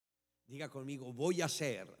Diga conmigo, voy a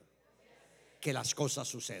hacer que las cosas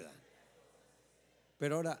sucedan.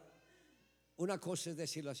 Pero ahora, una cosa es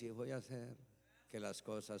decirlo así, voy a hacer que las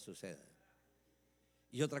cosas sucedan.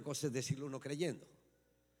 Y otra cosa es decirlo uno creyendo.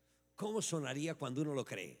 ¿Cómo sonaría cuando uno lo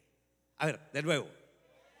cree? A ver, de nuevo.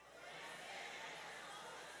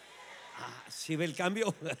 ¿Sí ve el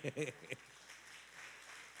cambio?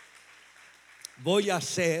 Voy a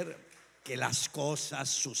hacer que las cosas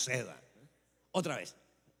sucedan. Otra vez.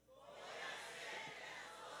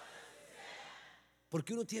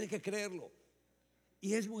 Porque uno tiene que creerlo.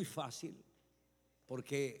 Y es muy fácil,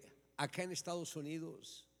 porque acá en Estados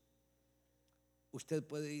Unidos usted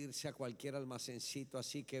puede irse a cualquier almacencito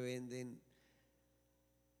así que venden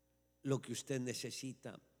lo que usted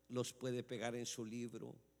necesita, los puede pegar en su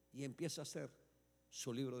libro y empieza a hacer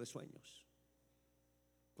su libro de sueños.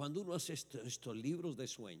 Cuando uno hace estos libros de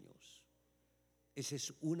sueños, esa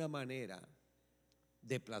es una manera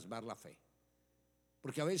de plasmar la fe.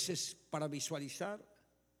 Porque a veces para visualizar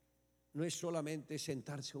no es solamente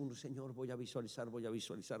sentarse uno, Señor, voy a visualizar, voy a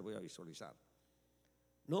visualizar, voy a visualizar.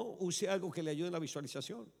 No, use algo que le ayude en la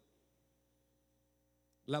visualización.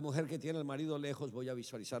 La mujer que tiene al marido lejos, voy a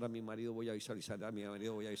visualizar a mi marido, voy a visualizar a mi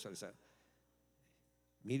marido, voy a visualizar.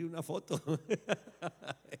 Mire una foto.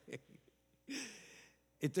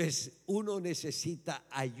 Entonces, uno necesita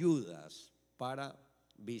ayudas para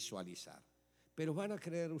visualizar. Pero van a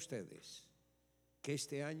creer ustedes que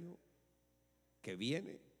este año que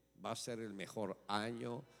viene va a ser el mejor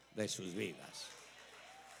año de sus vidas.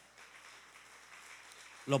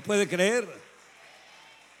 ¿Lo puede creer?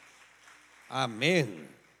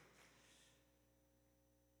 Amén.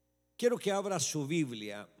 Quiero que abra su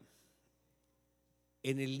Biblia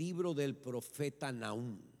en el libro del profeta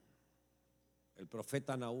Nahum. El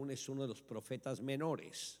profeta Nahum es uno de los profetas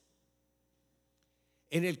menores.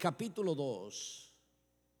 En el capítulo 2,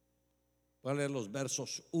 voy a leer los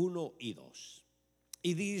versos 1 y 2.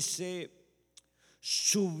 Y dice: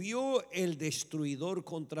 subió el destruidor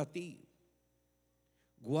contra ti,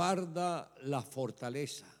 guarda la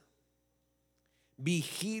fortaleza,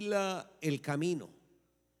 vigila el camino,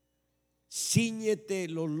 cíñete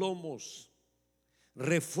los lomos,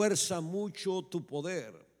 refuerza mucho tu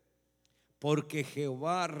poder, porque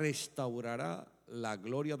Jehová restaurará la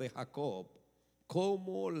gloria de Jacob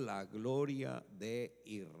como la gloria de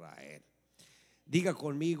Israel. Diga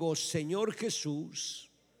conmigo, Señor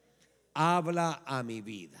Jesús, habla a mi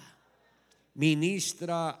vida,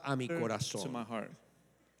 ministra a mi corazón,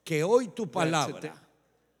 que hoy tu palabra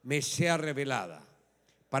me sea revelada,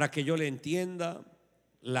 para que yo la entienda,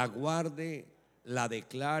 la guarde, la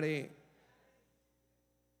declare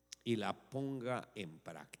y la ponga en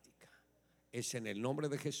práctica. Es en el nombre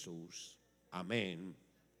de Jesús. Amén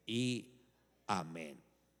y amén.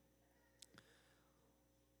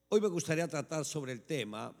 Hoy me gustaría tratar sobre el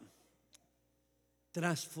tema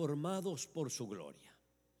Transformados por su gloria.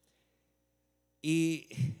 Y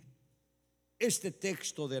este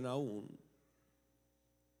texto de Nahum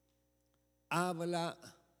habla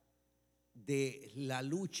de la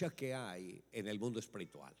lucha que hay en el mundo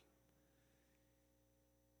espiritual.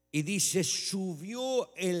 Y dice: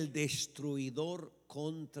 subió el destruidor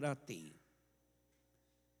contra ti.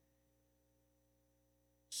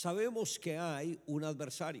 Sabemos que hay un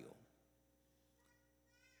adversario.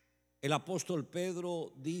 El apóstol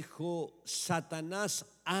Pedro dijo: Satanás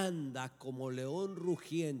anda como león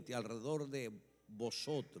rugiente alrededor de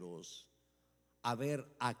vosotros, a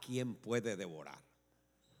ver a quién puede devorar.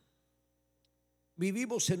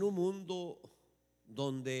 Vivimos en un mundo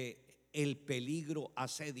donde el peligro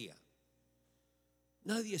asedia.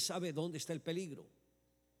 Nadie sabe dónde está el peligro.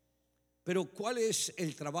 Pero ¿cuál es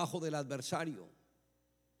el trabajo del adversario?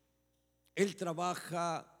 Él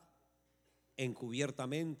trabaja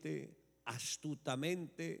encubiertamente,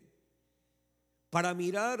 astutamente, para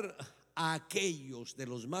mirar a aquellos de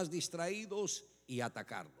los más distraídos y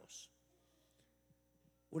atacarlos.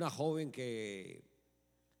 Una joven que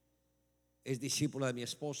es discípula de mi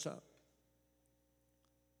esposa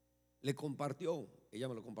le compartió, ella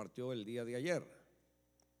me lo compartió el día de ayer,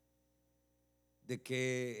 de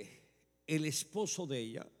que el esposo de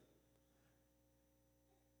ella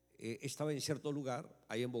estaba en cierto lugar,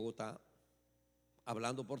 ahí en Bogotá,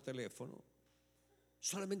 hablando por teléfono.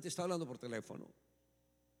 Solamente estaba hablando por teléfono.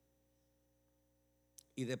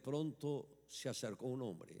 Y de pronto se acercó un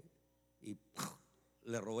hombre y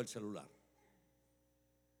le robó el celular.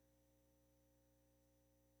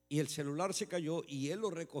 Y el celular se cayó y él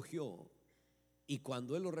lo recogió. Y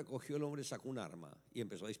cuando él lo recogió, el hombre sacó un arma y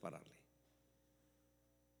empezó a dispararle.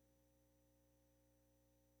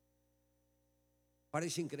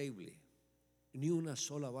 Parece increíble, ni una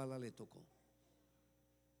sola bala le tocó.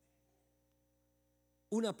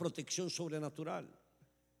 Una protección sobrenatural.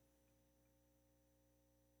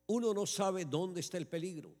 Uno no sabe dónde está el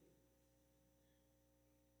peligro.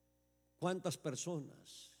 ¿Cuántas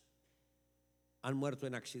personas han muerto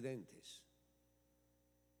en accidentes?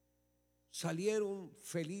 Salieron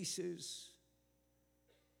felices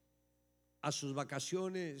a sus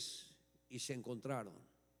vacaciones y se encontraron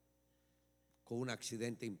con un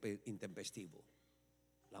accidente intempestivo.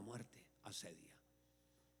 La muerte asedia.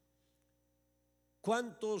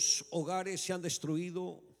 ¿Cuántos hogares se han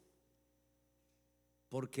destruido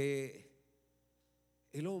porque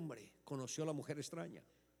el hombre conoció a la mujer extraña?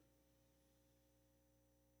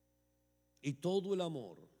 Y todo el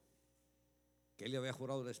amor que él le había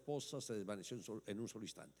jurado a la esposa se desvaneció en un solo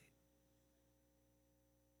instante.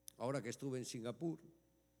 Ahora que estuve en Singapur,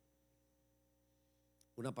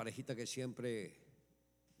 una parejita que siempre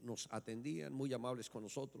nos atendían, muy amables con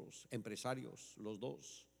nosotros, empresarios los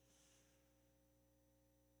dos.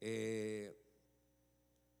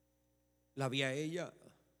 La vi a ella,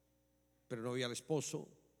 pero no vi al esposo.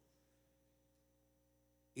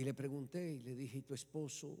 Y le pregunté y le dije: ¿y tu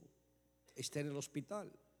esposo está en el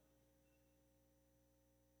hospital?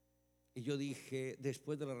 Y yo dije: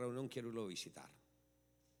 después de la reunión quiero irlo a visitar.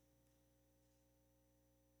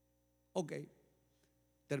 Ok,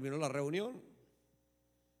 terminó la reunión,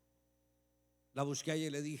 la busqué a ella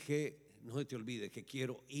y le dije: no se te olvide que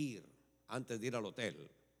quiero ir, antes de ir al hotel,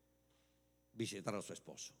 visitar a su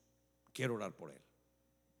esposo. Quiero orar por él.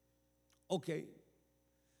 Ok.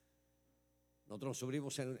 Nosotros nos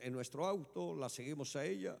subimos en nuestro auto, la seguimos a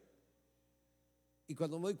ella. Y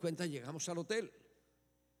cuando me doy cuenta, llegamos al hotel.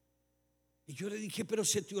 Y yo le dije: pero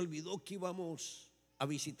se te olvidó que íbamos a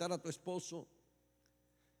visitar a tu esposo.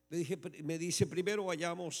 Le dije, me dice: primero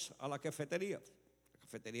vayamos a la cafetería. La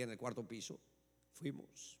cafetería en el cuarto piso.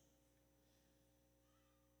 Fuimos.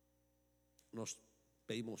 Nos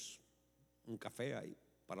pedimos un café ahí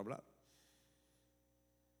para hablar.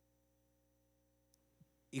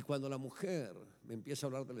 Y cuando la mujer me empieza a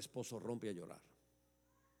hablar del esposo, rompe a llorar.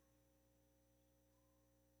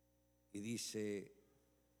 Y dice: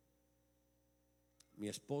 mi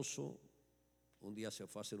esposo un día se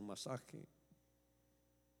fue a hacer un masaje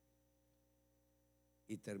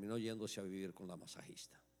y terminó yéndose a vivir con la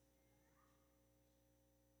masajista.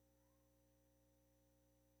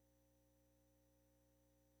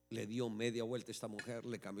 Le dio media vuelta a esta mujer,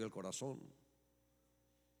 le cambió el corazón,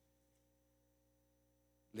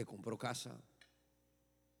 le compró casa,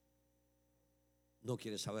 no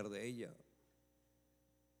quiere saber de ella.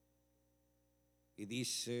 Y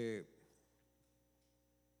dice: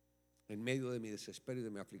 en medio de mi desespero y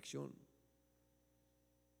de mi aflicción,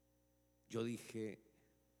 yo dije: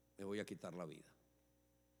 me voy a quitar la vida.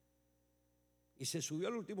 Y se subió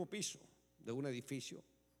al último piso de un edificio.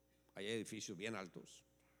 Hay edificios bien altos.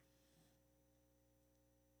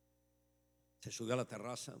 Se subió a la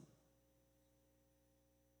terraza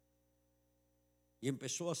y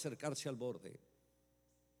empezó a acercarse al borde.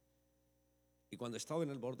 Y cuando estaba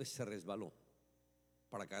en el borde se resbaló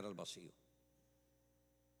para caer al vacío.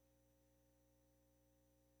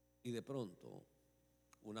 Y de pronto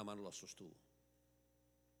una mano la sostuvo.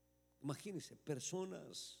 Imagínense,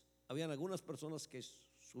 habían algunas personas que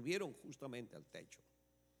subieron justamente al techo,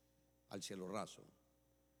 al cielo raso.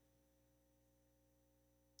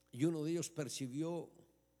 Y uno de ellos percibió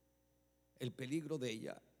el peligro de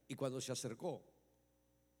ella y cuando se acercó,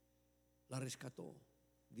 la rescató.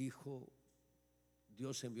 Dijo: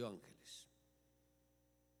 Dios envió ángeles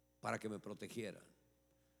para que me protegieran.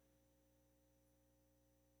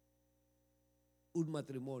 Un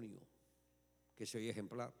matrimonio que se veía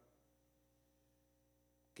ejemplar,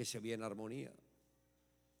 que se veía en armonía,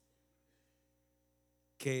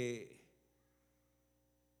 que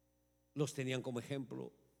los tenían como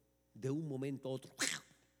ejemplo. De un momento a otro,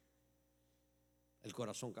 el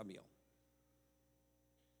corazón cambió.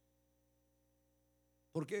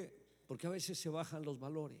 ¿Por qué? Porque a veces se bajan los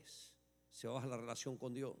valores, se baja la relación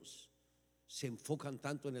con Dios, se enfocan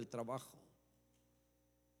tanto en el trabajo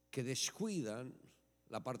que descuidan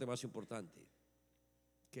la parte más importante,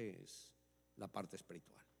 que es la parte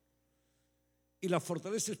espiritual. Y la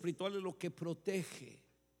fortaleza espiritual es lo que protege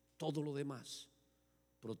todo lo demás.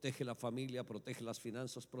 Protege la familia, protege las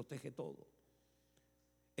finanzas, protege todo.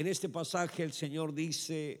 En este pasaje el Señor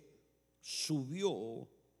dice: subió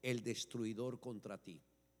el destruidor contra ti.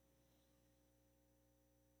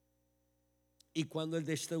 Y cuando el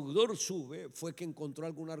destruidor sube, fue que encontró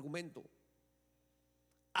algún argumento,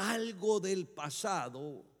 algo del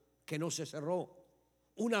pasado que no se cerró,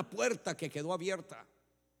 una puerta que quedó abierta.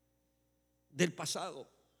 del pasado.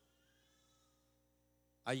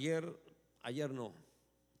 Ayer no,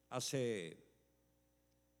 hace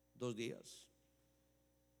 2 días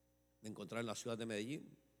me encontré en la ciudad de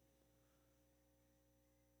Medellín.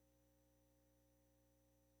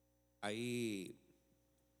 Ahí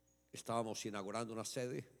estábamos inaugurando una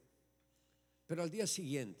sede, pero al día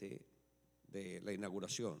siguiente de la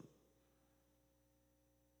inauguración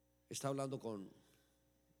estaba hablando con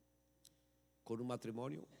un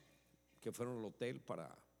matrimonio que fueron al hotel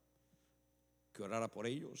para que orara por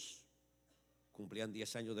ellos. Cumplían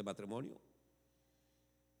 10 años de matrimonio.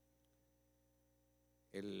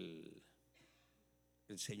 El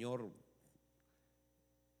señor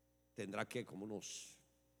tendrá que como unos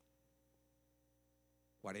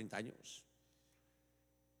 40 años.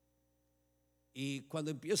 Y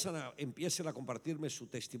cuando empiezan a compartirme su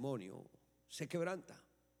testimonio, se quebranta.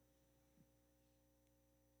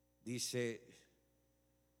 Dice: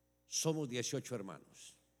 somos 18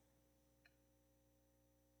 hermanos,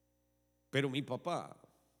 pero mi papá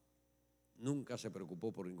nunca se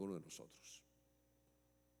preocupó por ninguno de nosotros.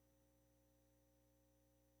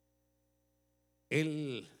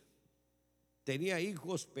 Él tenía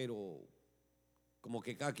hijos, pero como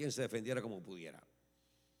que cada quien se defendiera como pudiera.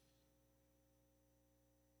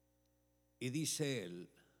 Y dice él,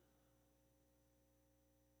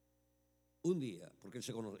 un día, porque él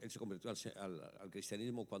se convirtió al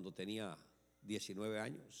cristianismo cuando tenía 19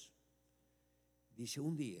 años. Dice: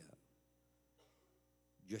 un día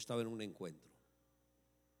yo estaba en un encuentro,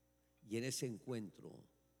 y en ese encuentro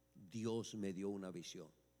Dios me dio una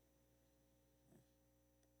visión.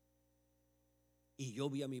 Y yo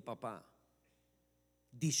vi a mi papá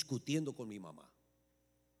discutiendo con mi mamá.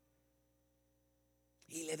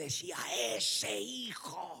 Y le decía: ese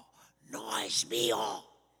hijo no es mío.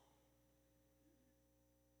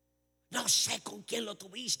 No sé con quién lo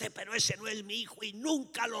tuviste, pero ese no es mi hijo y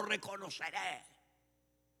nunca lo reconoceré.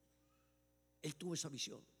 Él tuvo esa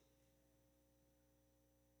visión.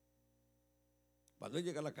 Cuando él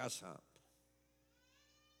llega a la casa,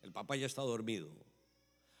 el papá ya está dormido.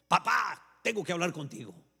 Papá, tengo que hablar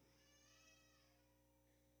contigo.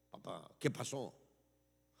 Papá, ¿qué pasó?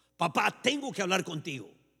 Papá, tengo que hablar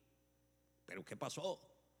contigo. ¿Pero qué pasó?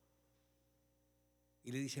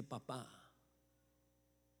 Y le dice: papá,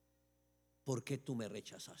 ¿por qué tú me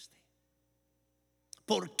rechazaste?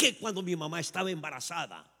 ¿Por qué cuando mi mamá estaba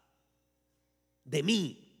embarazada de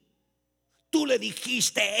mí, tú le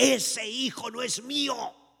dijiste: ese hijo no es mío,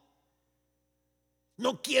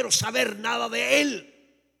 no quiero saber nada de él?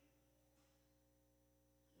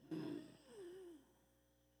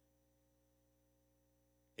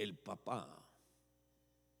 El papá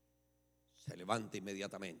se levanta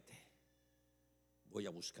inmediatamente: voy a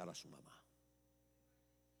buscar a su mamá.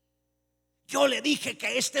 Yo le dije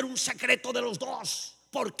que este era un secreto de los dos.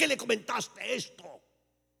 ¿Por qué le comentaste esto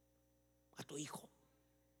a tu hijo?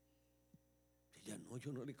 Ella: no,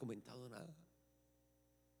 yo no le he comentado nada.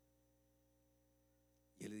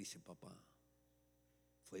 Y él le dice: papá,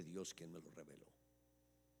 fue Dios quien me lo reveló.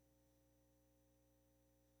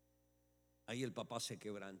 Ahí el papá se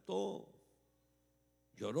quebrantó,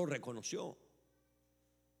 lloró, reconoció.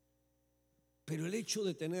 Pero el hecho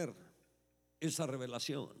de tener esa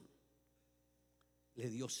revelación le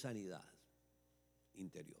dio sanidad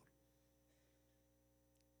interior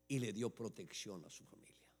y le dio protección a su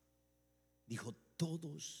familia. Dijo: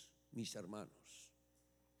 todos mis hermanos,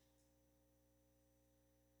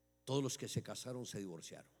 todos los que se casaron se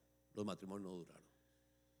divorciaron, los matrimonios no duraron.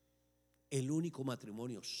 El único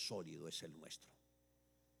matrimonio sólido es el nuestro.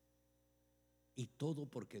 Y todo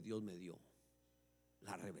porque Dios me dio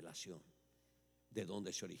la revelación de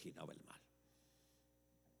dónde se originaba el mal.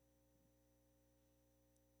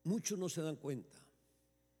 Muchos no se dan cuenta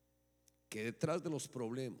que detrás de los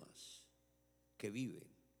problemas que viven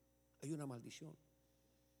hay una maldición.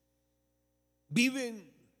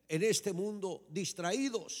 Viven en este mundo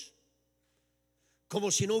distraídos, como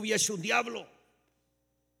si no hubiese un diablo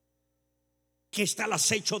que está al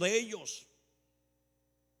acecho de ellos,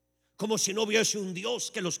 como si no hubiese un Dios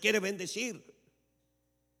que los quiere bendecir.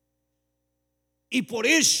 Y por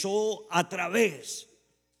eso, a través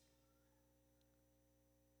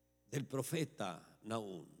del profeta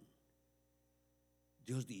Nahum,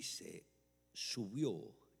 Dios dice: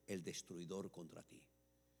 subió el destruidor contra ti.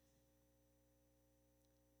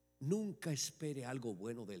 Nunca espere algo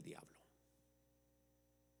bueno del diablo.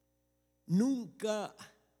 Nunca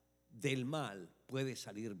del mal puede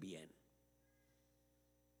salir bien.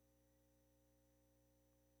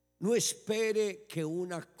 No espere que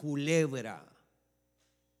una culebra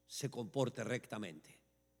se comporte rectamente.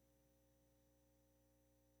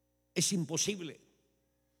 Es imposible.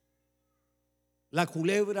 La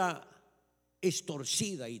culebra es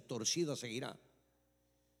torcida y torcida seguirá.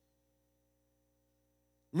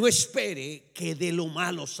 No espere que de lo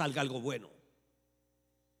malo salga algo bueno.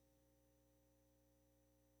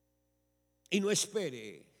 Y no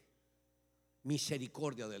espere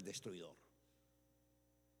misericordia del destruidor.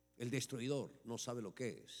 El destruidor no sabe lo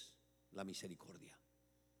que es la misericordia.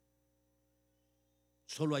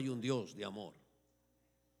 Solo hay un Dios de amor.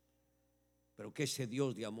 Pero que ese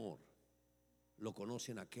Dios de amor lo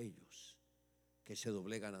conocen aquellos que se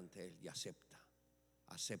doblegan ante Él y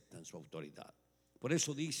aceptan su autoridad. Por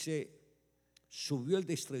eso dice, subió el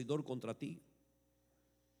destruidor contra ti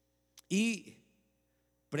y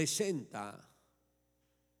presenta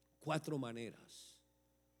 4 maneras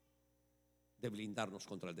de blindarnos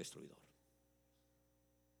contra el destruidor.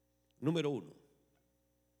 Número 1,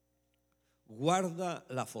 guarda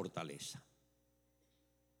la fortaleza.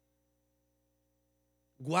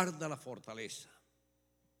 Guarda la fortaleza.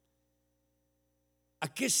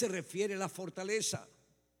 ¿A qué se refiere la fortaleza?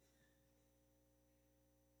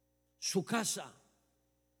 Su casa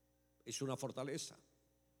es una fortaleza.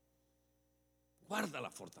 Guarda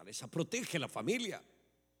la fortaleza, protege la familia.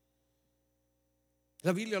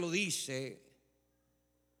 La Biblia lo dice,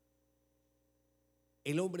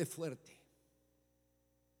 el hombre fuerte,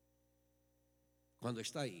 cuando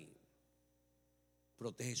está ahí,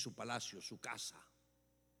 protege su palacio, su casa.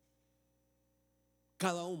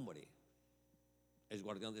 Cada hombre es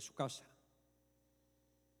guardián de su casa.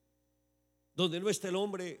 Donde no esté el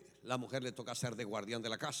hombre, la mujer le toca ser de guardián de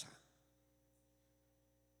la casa.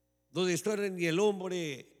 Donde esté ni el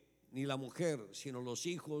hombre ni la mujer, sino los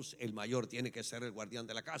hijos, el mayor tiene que ser el guardián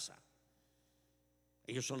de la casa.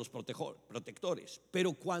 Ellos son los protectores.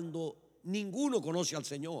 Pero cuando ninguno conoce al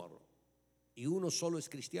Señor y uno solo es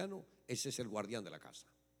cristiano, ese es el guardián de la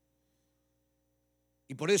casa.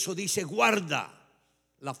 Y por eso dice, guarda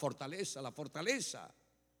la fortaleza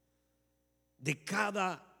de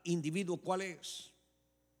cada individuo. ¿Cuál es?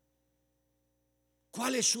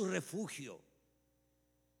 ¿Cuál es su refugio?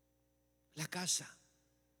 La casa.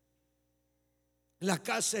 La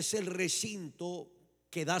casa es el recinto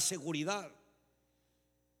que da seguridad.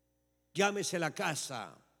 Llámese la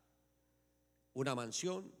casa una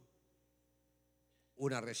mansión,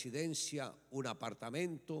 una residencia, un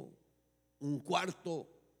apartamento, un cuarto,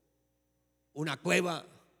 una cueva,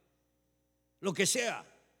 lo que sea,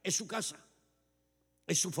 es su casa,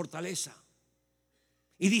 es su fortaleza.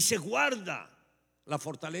 Y dice, guarda la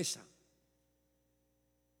fortaleza.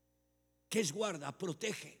 ¿Qué es guarda?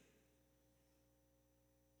 Protege.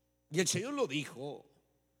 Y el Señor lo dijo,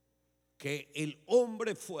 que el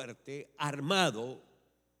hombre fuerte, armado,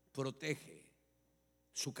 protege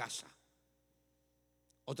su casa.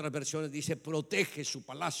 Otras versiones dice, protege su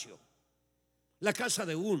palacio. La casa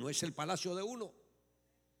de uno es el palacio de uno.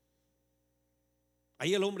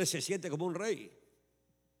 Ahí el hombre se siente como un rey,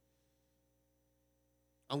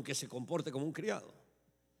 aunque se comporte como un criado.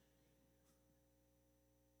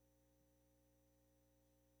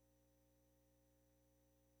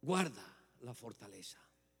 Guarda la fortaleza.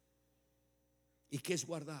 ¿Y qué es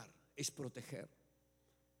guardar? Es proteger.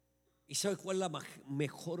 ¿Y sabe cuál es la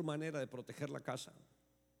mejor manera de proteger la casa?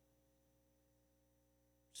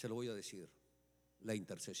 Se lo voy a decir, la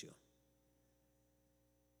intercesión.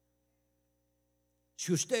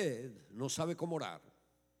 Si usted no sabe cómo orar,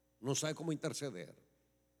 no sabe cómo interceder,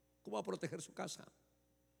 ¿cómo va a proteger su casa?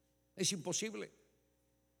 Es imposible.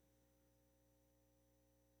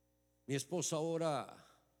 Mi esposa ahora,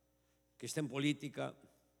 que está en política,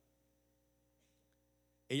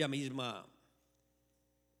 ella misma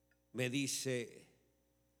me dice,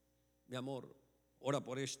 mi amor, ora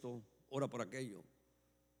por esto, ora por aquello,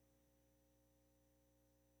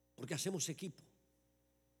 porque hacemos equipo.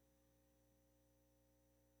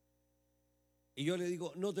 Y yo le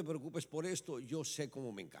digo, no te preocupes por esto, yo sé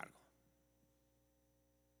cómo me encargo.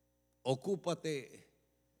 Ocúpate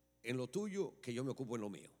en lo tuyo, que yo me ocupo en lo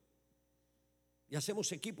mío. Y hacemos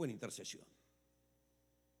equipo en intercesión.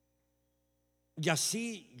 Y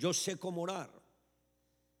así yo sé cómo orar,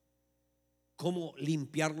 cómo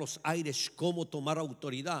limpiar los aires, cómo tomar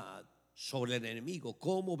autoridad sobre el enemigo,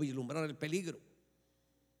 cómo vislumbrar el peligro.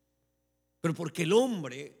 Pero porque el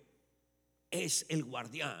hombre es el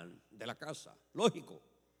guardián de la casa, lógico.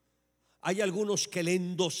 Hay algunos que le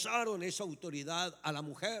endosaron esa autoridad a la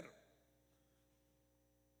mujer,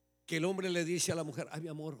 que el hombre le dice a la mujer, ay mi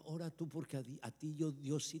amor, ora tú porque a ti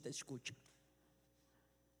Dios sí te escucha.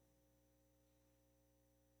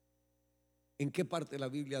 ¿En qué parte de la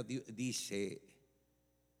Biblia dice,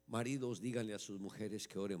 Maridos, díganle a sus mujeres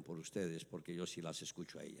que oren por ustedes, porque yo sí las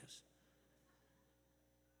escucho a ellas.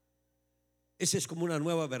 Esa es como una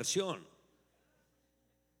nueva versión.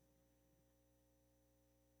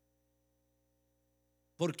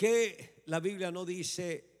 ¿Por qué la Biblia no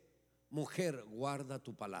dice: mujer, guarda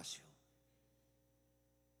tu palacio?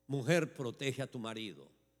 Mujer, protege a tu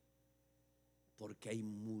marido. Porque hay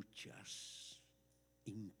muchas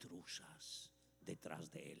intrusas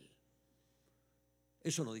detrás de él.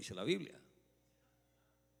 Eso no dice la Biblia.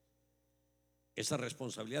 Esa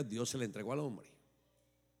responsabilidad Dios se la entregó al hombre.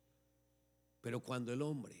 Pero cuando el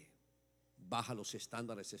hombre baja los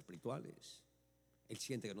estándares espirituales, él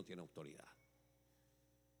siente que no tiene autoridad.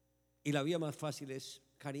 Y la vía más fácil es: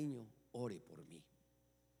 cariño, ore por mí.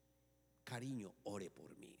 Cariño, ore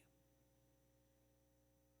por mí.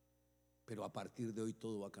 Pero a partir de hoy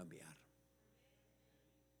todo va a cambiar.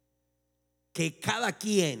 Que cada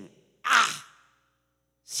quien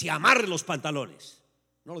se amarre los pantalones.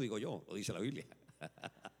 No lo digo yo, lo dice la Biblia.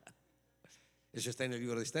 Eso está en el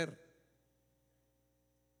libro de Esther.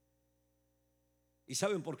 ¿Y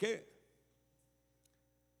saben por qué?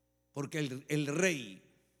 Porque el rey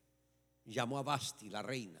llamó a Vasti, la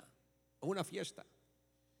reina, a una fiesta.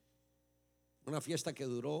 Una fiesta que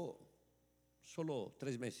duró solo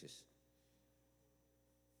 3 meses.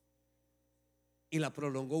 Y la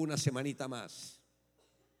prolongó una semanita más.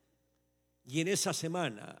 Y en esa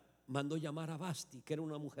semana mandó llamar a Vasti, que era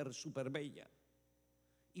una mujer súper bella.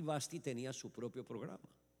 Y Vasti tenía su propio programa.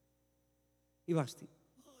 Y Vasti,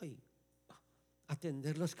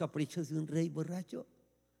 atender los caprichos de un rey borracho.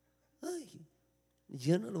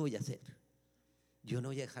 Yo no lo voy a hacer. Yo no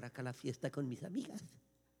voy a dejar acá la fiesta con mis amigas.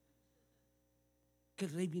 Que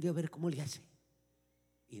el rey mire a ver cómo le hace.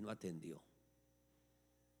 Y no atendió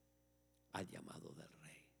al llamado del rey.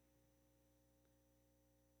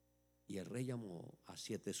 Y el rey llamó a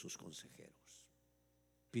 7 de sus consejeros.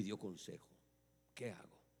 Pidió consejo. ¿Qué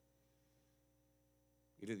hago?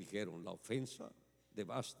 Y le dijeron: la ofensa de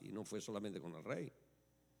Vasti no fue solamente con el rey,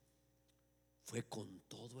 fue con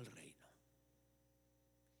todo el reino.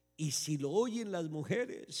 Y si lo oyen las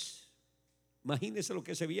mujeres, imagínense lo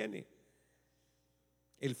que se viene: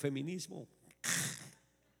 el feminismo.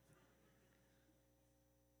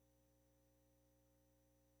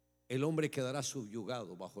 El hombre quedará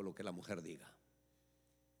subyugado bajo lo que la mujer diga.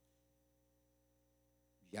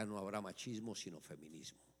 Ya no habrá machismo, sino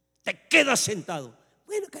feminismo. Te quedas sentado.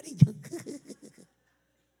 Bueno, cariño.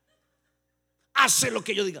 Hace lo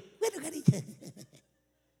que yo diga. Bueno, cariño.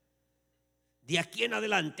 De aquí en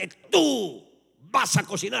adelante tú vas a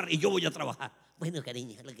cocinar y yo voy a trabajar. Bueno,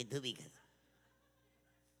 cariño, lo que tú digas.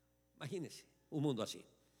 Imagínense un mundo así.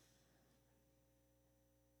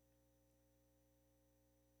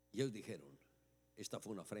 Y ellos dijeron: esta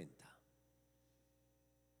fue una afrenta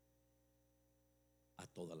a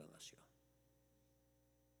toda la nación.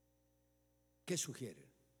 ¿Qué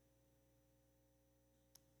sugieren?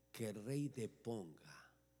 Que el rey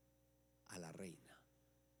deponga a la reina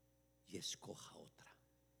y escoja otra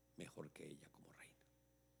mejor que ella como reina.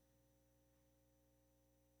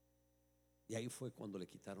 Y ahí fue cuando le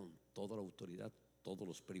quitaron toda la autoridad, todos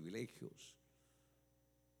los privilegios,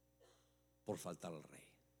 por faltar al rey.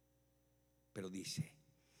 Pero dice: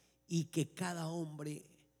 y que cada hombre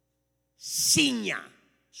ciña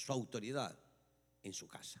su autoridad en su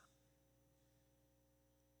casa.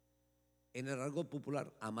 En el argot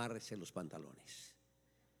popular, amárrese los pantalones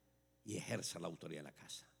y ejerza la autoridad en la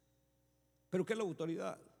casa. ¿Pero qué es la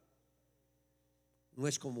autoridad? No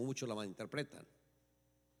es como muchos la malinterpretan.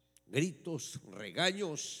 Gritos,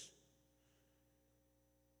 regaños,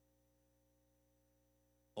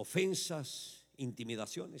 ofensas,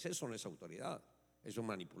 intimidaciones. Eso no es autoridad, eso es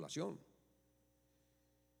manipulación.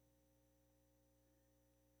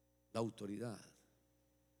 La autoridad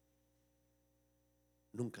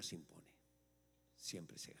nunca se impone,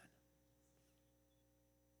 siempre se gana.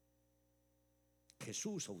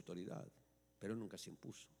 Jesús, autoridad, pero nunca se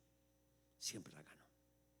impuso, siempre la ganó.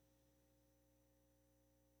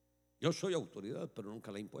 Yo soy autoridad, pero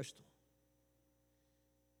nunca la he impuesto.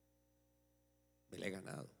 Me la he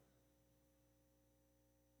ganado.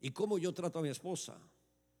 ¿Y cómo yo trato a mi esposa?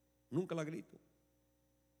 Nunca la grito.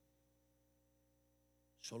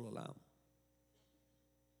 Solo la amo.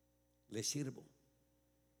 Le sirvo.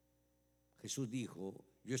 Jesús dijo: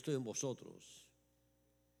 yo estoy en vosotros.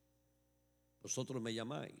 Vosotros me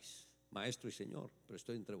llamáis Maestro y Señor, pero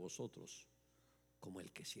estoy entre vosotros como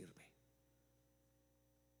el que sirve.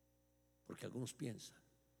 Porque algunos piensan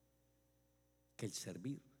que el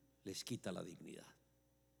servir les quita la dignidad.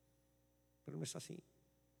 Pero no es así.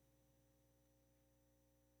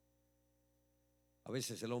 A A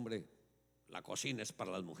veces el hombre, la cocina es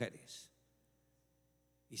para las mujeres.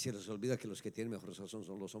 Y se les olvida que los que tienen mejor sazón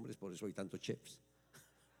son los hombres, por eso hay tantos chefs.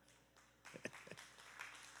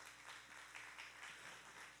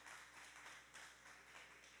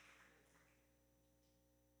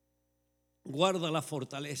 Guarda la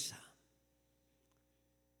fortaleza.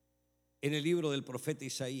 En el libro del profeta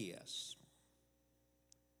Isaías,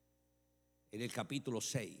 en el capítulo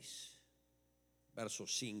 6, verso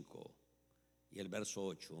 5 y el verso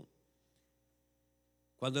 8,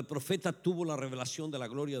 cuando el profeta tuvo la revelación de la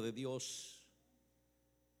gloria de Dios,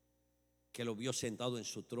 que lo vio sentado en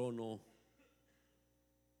su trono,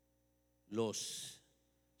 los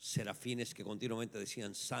serafines que continuamente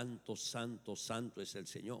decían: santo, santo, santo es el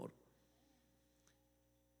Señor.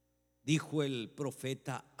 Dijo el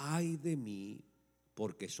profeta: ay de mí,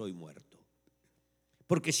 porque soy muerto.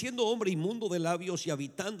 Porque siendo hombre inmundo de labios y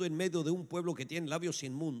habitando en medio de un pueblo que tiene labios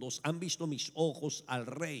inmundos, han visto mis ojos al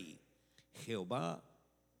Rey, Jehová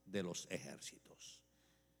de los ejércitos.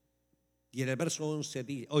 Y en el verso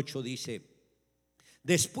 8 dice: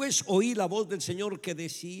 después oí la voz del Señor que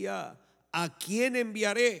decía: ¿a quién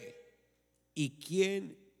enviaré? ¿Y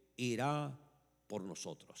quién irá por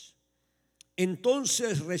nosotros?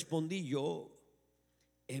 Entonces respondí yo: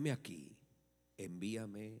 heme aquí,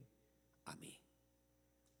 envíame a mí.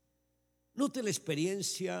 Note la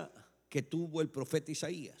experiencia que tuvo el profeta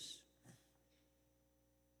Isaías.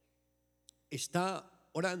 Está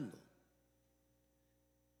orando.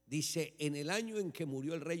 Dice: en el año en que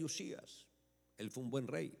murió el rey Usías, él fue un buen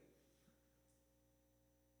rey.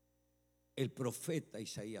 El profeta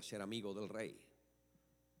Isaías era amigo del rey,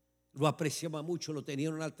 lo apreciaba mucho, lo tenía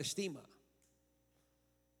en alta estima.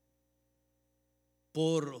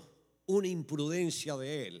 Por una imprudencia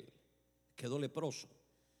de él, quedó leproso.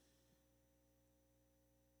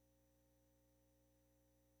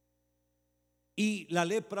 Y la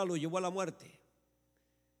lepra lo llevó a la muerte.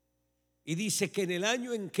 Y dice que en el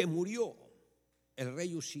año en que murió el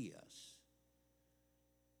rey Usías,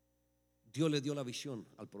 Dios le dio la visión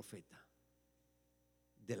al profeta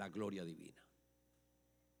de la gloria divina.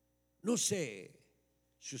 No sé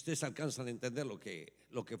si ustedes alcanzan a entender lo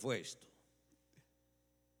que fue esto.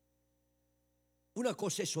 Una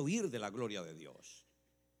cosa es oír de la gloria de Dios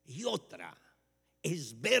y otra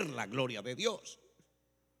es ver la gloria de Dios.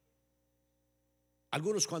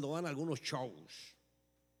 Algunos, cuando van a algunos shows,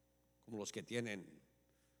 como los que tienen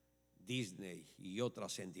Disney y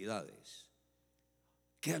otras entidades,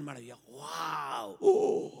 quedan maravillados.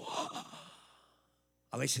 ¡Wow!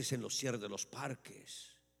 A veces en los cierres de los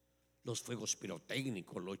parques, los fuegos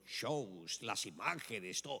pirotécnicos, los shows, las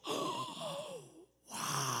imágenes, todo.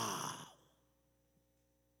 ¡Wow!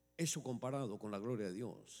 Eso comparado con la gloria de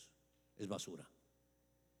Dios es basura.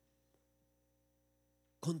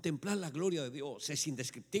 Contemplar la gloria de Dios es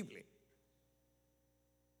indescriptible.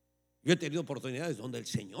 Yo he tenido oportunidades donde el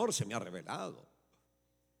Señor se me ha revelado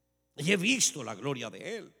y he visto la gloria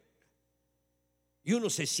de Él. Y uno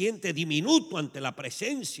se siente diminuto ante la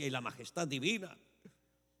presencia y la majestad divina.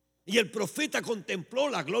 Y el profeta contempló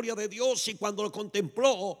la gloria de Dios, y cuando lo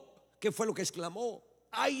contempló, ¿qué fue lo que exclamó?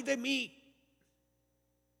 ¡ay de mí!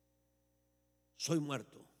 Soy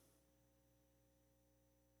muerto.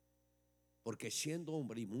 Porque siendo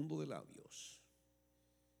hombre inmundo de labios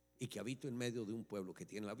y que habito en medio de un pueblo que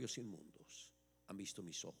tiene labios inmundos, han visto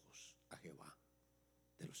mis ojos a Jehová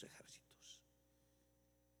de los ejércitos.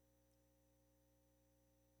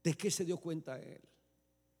 ¿De qué se dio cuenta él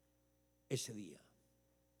ese día?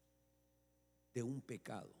 De un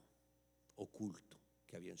pecado oculto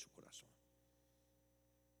que había en su corazón.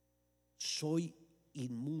 Soy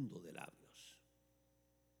inmundo de labios.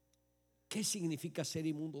 ¿Qué significa ser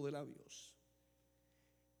inmundo de labios?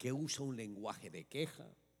 Que usa un lenguaje de queja,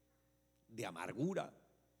 de amargura,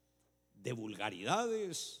 de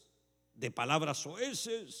vulgaridades, de palabras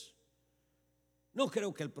soeces. No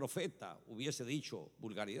creo que el profeta hubiese dicho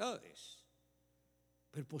vulgaridades,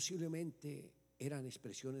 pero posiblemente eran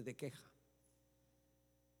expresiones de queja,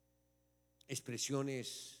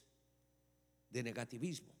 expresiones de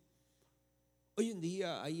negativismo. Hoy en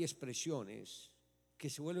día hay expresiones que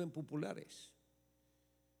se vuelven populares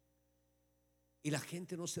y la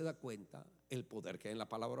gente no se da cuenta el poder que hay en la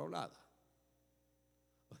palabra hablada.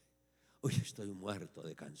 Hoy estoy muerto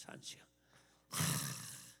de cansancio,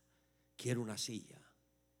 quiero una silla.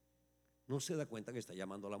 No se da cuenta que está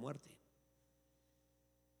llamando a la muerte.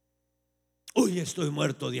 Hoy estoy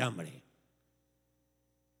muerto de hambre,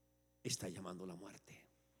 está llamando a la muerte.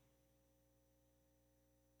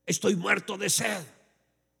 Estoy muerto de sed,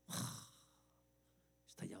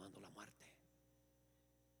 está llamando a la muerte.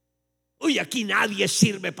 Hoy aquí nadie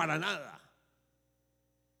sirve para nada,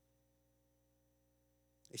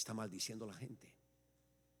 está maldiciendo a la gente.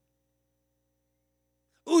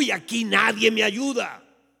 Uy, aquí nadie me ayuda.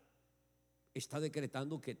 Está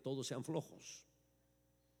decretando que todos sean flojos.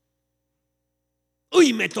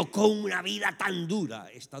 Uy, me tocó una vida tan dura.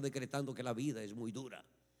 Está decretando que la vida es muy dura.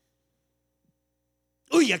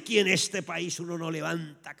 Uy, aquí en este país uno no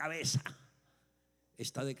levanta cabeza.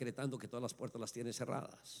 Está decretando que todas las puertas las tiene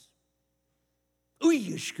cerradas.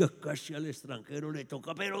 Uy, es que casi al extranjero le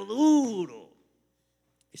toca pero duro.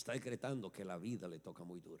 Está decretando que la vida le toca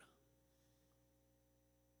muy dura.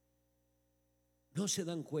 No se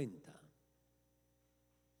dan cuenta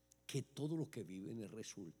que todo lo que viven es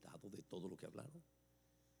resultado de todo lo que hablaron.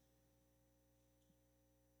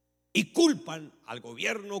 Y culpan al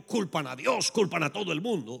gobierno, culpan a Dios, culpan a todo el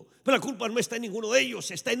mundo. Pero la culpa no está en ninguno de ellos,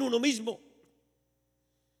 está en uno mismo.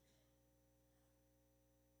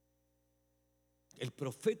 El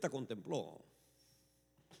profeta contempló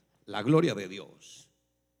la gloria de Dios.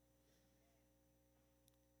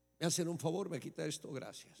 ¿Me hacen un favor? ¿Me quita esto?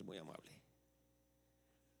 Gracias, muy amable.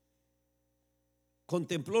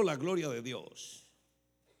 Contempló la gloria de Dios.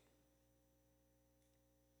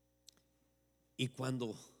 Y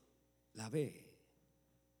cuando la ve,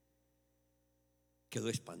 quedó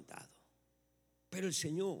espantado. Pero el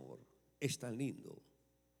Señor es tan lindo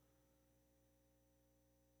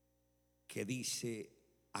que dice: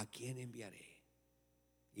 ¿a quién enviaré?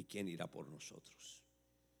 ¿Y quién irá por nosotros?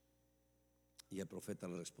 Y el profeta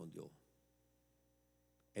le respondió: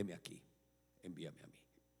 heme aquí, envíame a mí.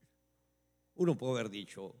 Uno puede haber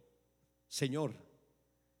dicho: Señor,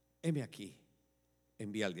 heme aquí,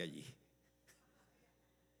 envía al de allí.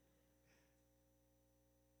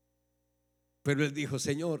 Pero él dijo: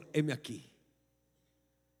 Señor, heme aquí,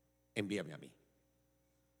 envíame a mí.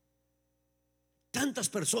 Tantas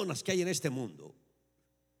personas que hay en este mundo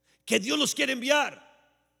que Dios los quiere enviar.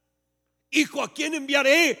 Hijo, ¿a quién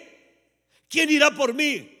enviaré? ¿Quién irá por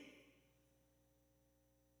mí?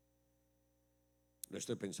 Lo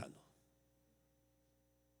estoy pensando.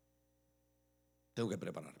 Tengo que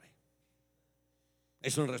prepararme.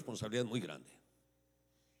 Es una responsabilidad muy grande.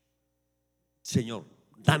 Señor,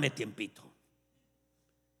 dame tiempito.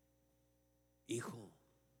 Hijo,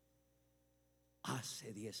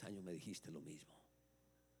 hace 10 años me dijiste lo mismo.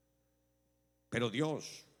 Pero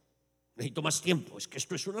Dios, necesito más tiempo. Es que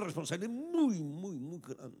esto es una responsabilidad muy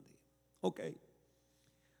grande. Ok.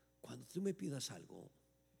 Cuando tú me pidas algo,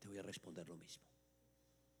 te voy a responder lo mismo.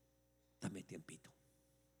 Dame tiempito.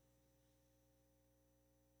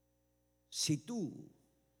 Si tú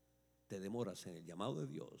te demoras en el llamado de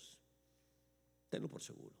Dios, tenlo por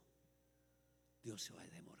seguro, Dios se va a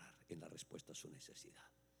demorar en la respuesta a su necesidad.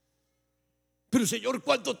 Pero Señor,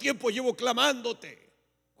 ¿cuánto tiempo llevo clamándote?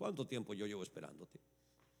 ¿Cuánto tiempo yo llevo esperándote?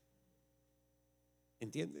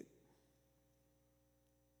 ¿Entiende?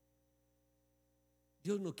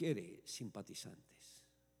 Dios no quiere simpatizantes.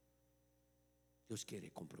 Dios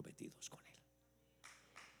quiere comprometidos con Él.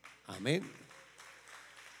 Amén.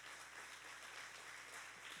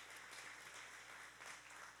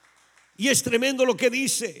 Y es tremendo lo que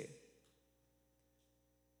dice: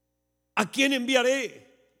 ¿a quién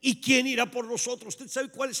enviaré? ¿Y quién irá por nosotros? ¿Usted sabe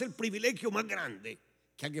cuál es el privilegio más grande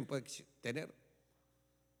que alguien puede tener?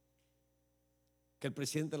 Que el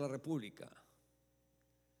presidente de la República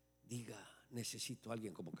diga: necesito a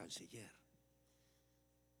alguien como canciller.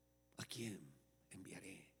 ¿A quién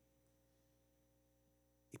enviaré?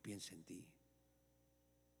 Y piensa en ti.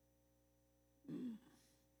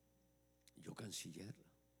 ¿Yo canciller?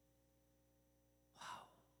 Wow.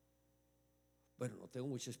 Bueno, no tengo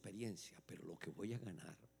mucha experiencia, pero lo que voy a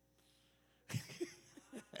ganar.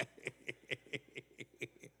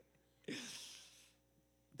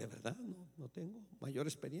 De verdad, no tengo mayor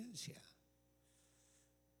experiencia.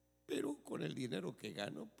 Pero con el dinero que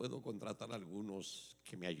gano puedo contratar a algunos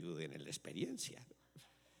que me ayuden en la experiencia,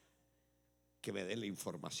 que me den la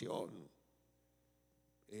información.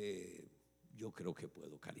 Yo creo que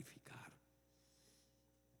puedo calificar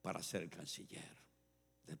para ser el canciller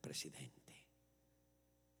del presidente.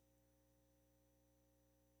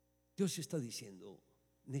 Dios está diciendo: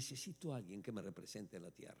 necesito a alguien que me represente en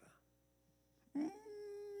la tierra.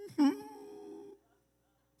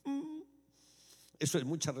 Eso es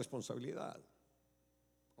mucha responsabilidad.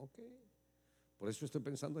 Ok. Por eso estoy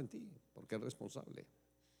pensando en ti, porque eres responsable.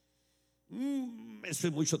 Eso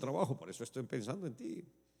es mucho trabajo, por eso estoy pensando en ti,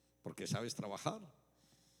 porque sabes trabajar.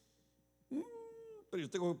 Pero yo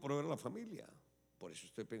tengo que proveer a la familia, por eso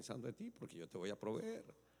estoy pensando en ti, porque yo te voy a proveer.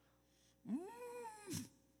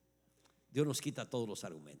 Dios nos quita todos los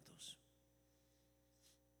argumentos.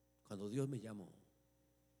 Cuando Dios me llamó,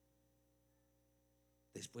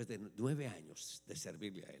 después de 9 años de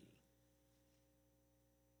servirle a Él,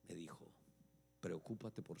 me dijo: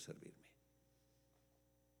 preocúpate por servirme,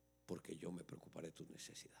 porque yo me preocuparé de tus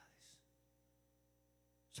necesidades.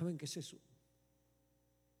 ¿Saben qué es eso?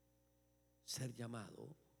 Ser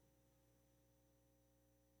llamado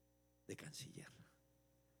de canciller,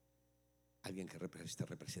 alguien que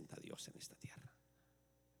representa a Dios en esta tierra.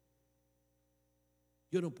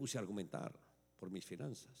 Yo no puse a argumentar por mis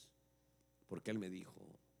finanzas, porque Él me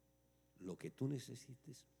dijo: lo que tú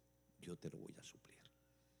necesites, yo te lo voy a suplir.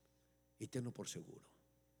 Y tenlo por seguro,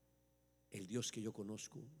 el Dios que yo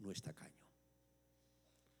conozco no es tacaño,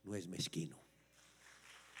 no es mezquino,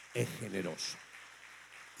 es generoso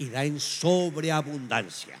y da en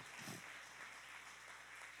sobreabundancia.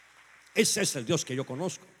 Ese es el Dios que yo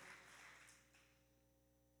conozco.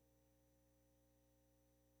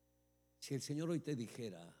 Si el Señor hoy te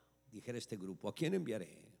dijera este grupo: ¿a quién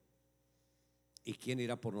enviaré? ¿Y quién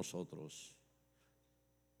irá por nosotros?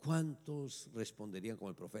 ¿Cuántos responderían como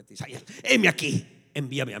el profeta Isaías: heme aquí,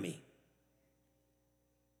 envíame a mí?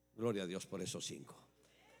 Gloria a Dios por esos 5.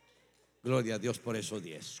 Gloria a Dios por esos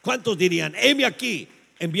 10. ¿Cuántos dirían: heme aquí,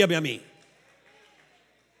 envíame a mí?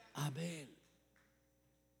 Amén.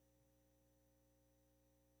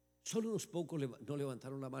 Solo unos pocos no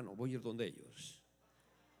levantaron la mano. Voy a ir donde ellos.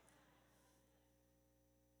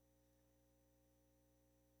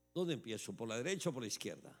 ¿Dónde empiezo? ¿Por la derecha o por la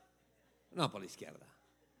izquierda? No, por la izquierda.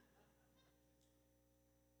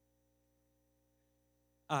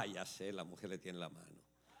 Ya sé, la mujer le tiene la mano.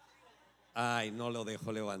 Ay, no lo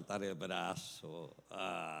dejo levantar el brazo.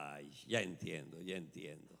 Ay, ya entiendo.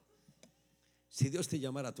 Si Dios te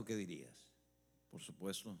llamara, ¿tú qué dirías? Por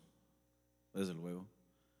supuesto, desde luego.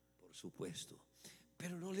 Por supuesto.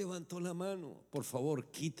 Pero no levantó la mano. Por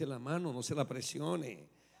favor, quite la mano, no se la presione.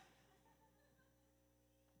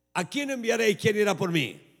 ¿A quién enviaré y quién irá por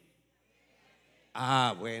mí?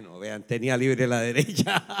 Bueno, vean, tenía libre la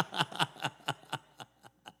derecha.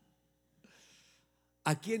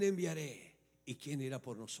 ¿A quién enviaré y quién irá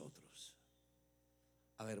por nosotros?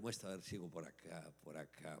 A ver, muestra, a ver, sigo por acá, por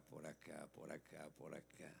acá, por acá, por acá, por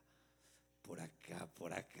acá, por acá,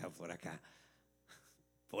 por acá, por acá,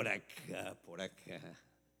 por acá, por acá.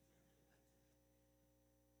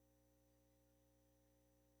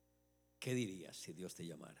 ¿Qué dirías si Dios te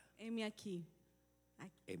llamara? Heme aquí.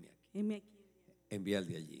 Heme aquí. Heme aquí. Envía al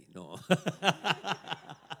de allí. No.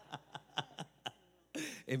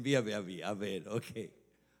 Envíame a mí. A ver,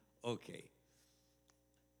 ok.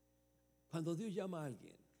 Cuando Dios llama a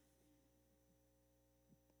alguien,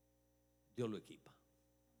 Dios lo equipa.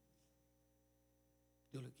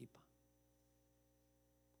 Dios lo equipa.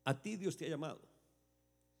 A ti Dios te ha llamado.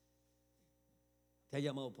 Te ha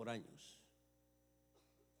llamado por años.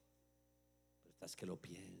 Pero estás que lo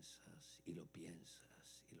piensas y lo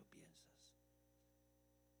piensas y lo piensas.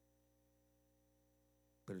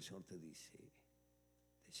 Pero el Señor te dice: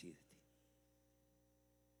 decídete.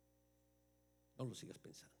 No lo sigas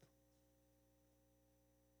pensando,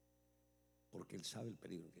 porque Él sabe el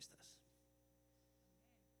peligro en que estás.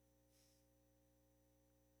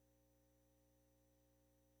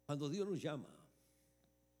 Cuando Dios nos llama,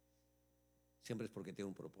 siempre es porque tiene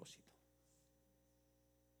un propósito.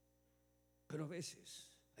 Pero a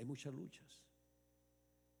veces hay muchas luchas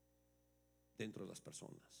dentro de las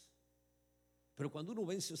personas. Pero cuando uno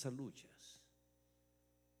vence esas luchas,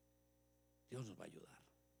 Dios nos va a ayudar.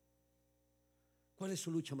 ¿Cuál es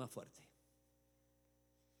su lucha más fuerte?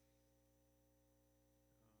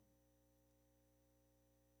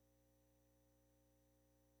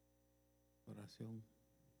 Oración.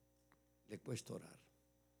 Le cuesta orar.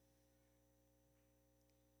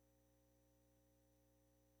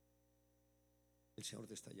 El Señor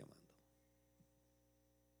te está llamando.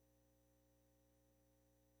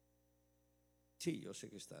 Sí, yo sé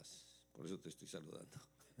que estás, por eso te estoy saludando.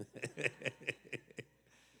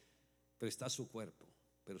 Pero está su cuerpo,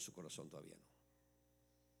 pero su corazón todavía no.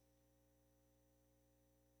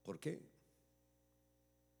 ¿Por qué?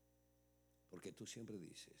 Porque tú siempre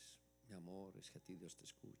dices: mi amor, es que a ti Dios te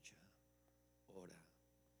escucha. Ora.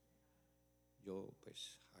 Yo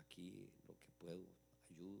pues aquí lo que puedo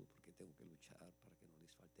ayudo, porque tengo que luchar para que no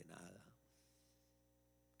les falte nada.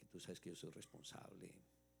 Que tú sabes que yo soy responsable.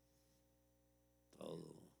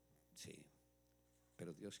 Todo, sí.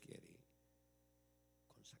 Pero Dios quiere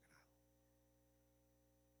consagrado.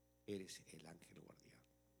 Eres el ángel guardián.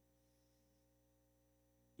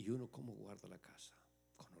 ¿Y uno cómo guarda la casa?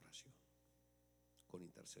 Con oración, con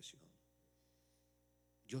intercesión.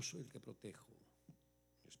 Yo soy el que protejo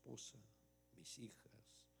mi esposa, mis hijas,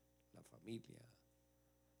 la familia,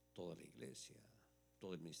 toda la iglesia,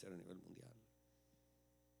 todo el ministerio a nivel mundial.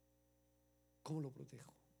 ¿Cómo lo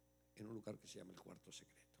protejo? En un lugar que se llama el cuarto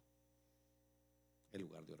secreto, el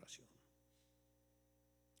lugar de oración.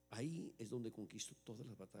 Ahí es donde conquisto todas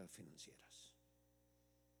las batallas financieras.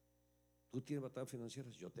 Tú tienes batallas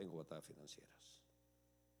financieras, yo tengo batallas financieras.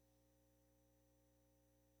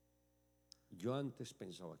 Yo antes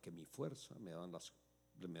pensaba que mi fuerza me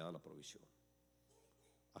daba la provisión,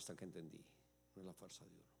 hasta que entendí, no es la fuerza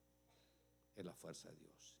de uno, es la fuerza de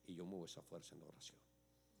Dios, y yo muevo esa fuerza en la oración.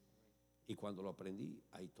 Y cuando lo aprendí,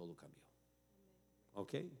 ahí todo cambió.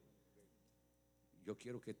 ¿Ok? Yo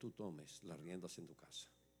quiero que tú tomes las riendas en tu casa.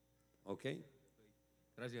 ¿Ok?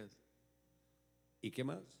 Gracias. ¿Y qué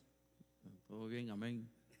más? Todo bien, amén.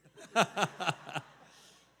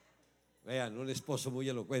 Vean, un esposo muy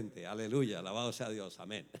elocuente. Aleluya, alabado sea Dios,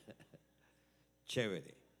 amén.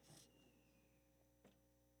 Chévere.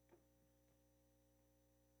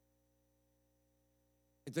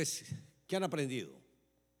 Entonces, ¿qué han aprendido?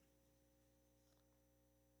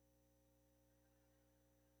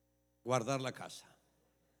 Guardar la casa,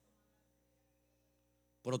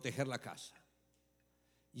 proteger la casa.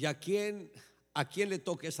 ¿Y a quién le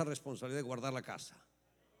toca esa responsabilidad de guardar la casa?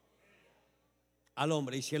 Al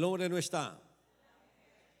hombre. Y si el hombre no está,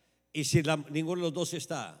 y si ninguno de los dos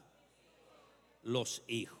está, los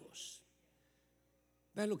hijos.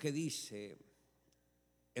 Vean lo que dice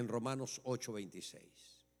en Romanos 8:26.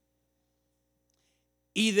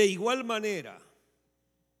 Y de igual manera,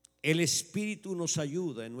 el Espíritu nos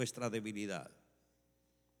ayuda en nuestra debilidad.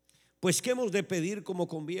 Pues ¿qué hemos de pedir como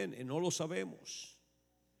conviene? No lo sabemos.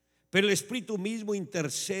 Pero el Espíritu mismo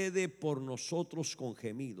intercede por nosotros con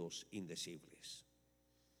gemidos indecibles.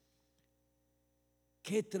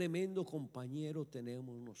 Qué tremendo compañero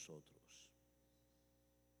tenemos nosotros.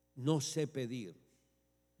 No sé pedir.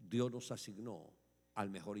 Dios nos asignó al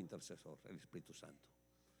mejor intercesor, el Espíritu Santo.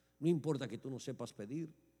 No importa que tú no sepas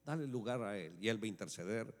pedir, dale lugar a Él y Él va a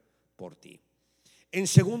interceder por ti. En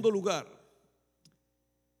segundo lugar,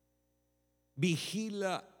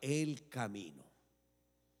 vigila el camino.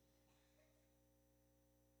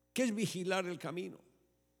 ¿Qué es vigilar el camino?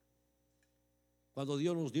 Cuando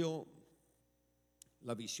Dios nos dio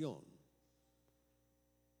la visión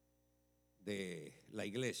de la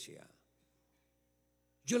iglesia,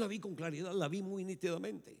 yo la vi con claridad, la vi muy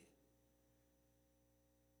nítidamente.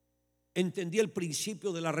 Entendí el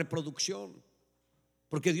principio de la reproducción,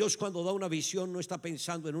 porque Dios, cuando da una visión, no está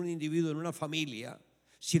pensando en un individuo, en una familia,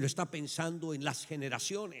 sino está pensando en las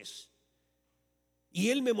generaciones. Y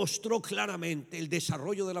Él me mostró claramente el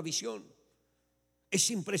desarrollo de la visión. Es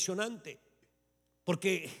impresionante,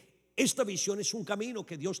 porque esta visión es un camino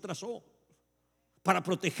que Dios trazó para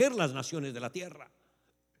proteger las naciones de la tierra.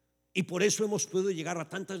 Y por eso hemos podido llegar a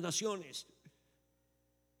tantas naciones.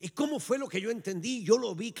 ¿Y cómo fue lo que yo entendí? Yo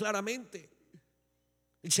lo vi claramente.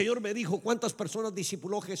 El Señor me dijo: ¿cuántas personas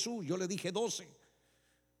discipuló Jesús? Yo le dije 12.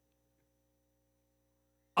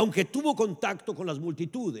 Aunque tuvo contacto con las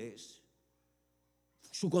multitudes,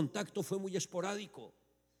 su contacto fue muy esporádico.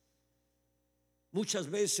 Muchas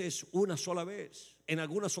veces una sola vez, en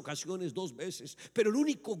algunas ocasiones 2 veces. Pero el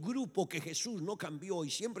único grupo que Jesús no cambió y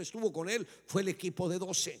siempre estuvo con él fue el equipo de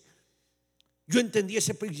 12. Yo entendí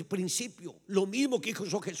ese principio. Lo mismo que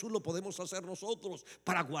hizo Jesús lo podemos hacer nosotros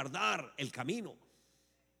para guardar el camino.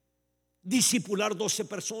 Discipular 12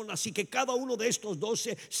 personas y que cada uno de estos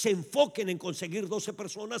 12 se enfoquen en conseguir 12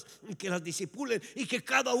 personas y que las discipulen, y que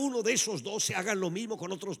cada uno de esos 12 hagan lo mismo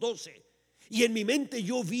con otros 12. Y en mi mente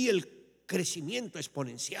yo vi el crecimiento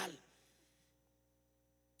exponencial.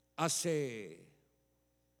 Hace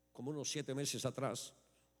como unos 7 meses atrás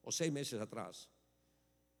o 6 meses atrás,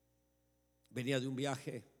 venía de un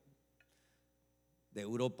viaje de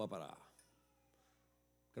Europa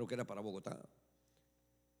creo que era para Bogotá.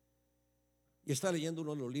 Y estaba leyendo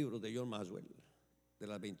uno de los libros de John Maxwell, de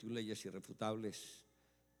las 21 leyes irrefutables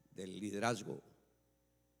del liderazgo.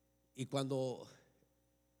 Y cuando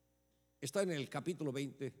está en el capítulo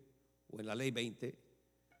 20 o en la ley 20,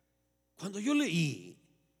 cuando yo leí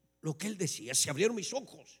lo que él decía, se abrieron mis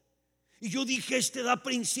ojos. Y yo dije: este da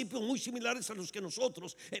principios muy similares a los que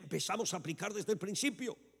nosotros empezamos a aplicar desde el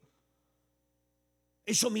principio.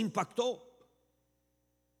 Eso me impactó.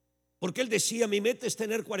 Porque él decía: mi meta es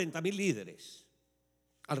tener 40,000 líderes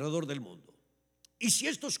alrededor del mundo. Y si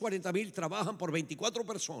estos 40,000 trabajan por 24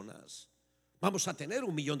 personas, vamos a tener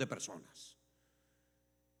 1,000,000 de personas.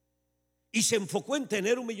 Y se enfocó en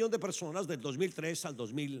tener 1,000,000 de personas del 2003 al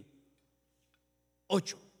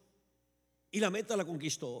 2008. Y la meta la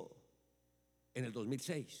conquistó en el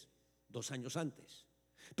 2006, 2 años antes.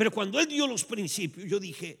 Pero cuando él dio los principios, yo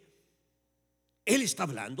dije: él está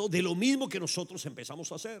hablando de lo mismo que nosotros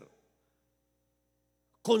empezamos a hacer.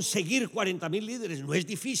 conseguir 40,000 líderes no es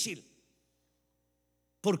difícil.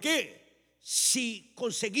 ¿Por qué? Si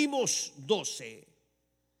conseguimos 12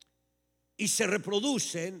 y se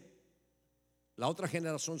reproducen, la otra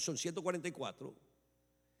generación son 144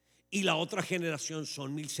 y la otra generación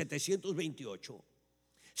son 1728.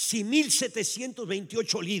 Si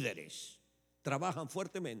 1728 líderes trabajan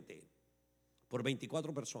fuertemente por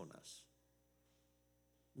 24 personas,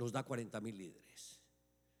 nos da 40,000 líderes.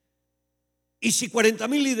 Y si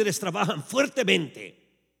 40,000 líderes trabajan fuertemente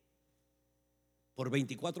por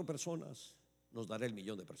 24 personas, nos dará el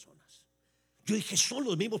 1,000,000 de personas. Yo dije, son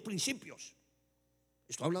los mismos principios.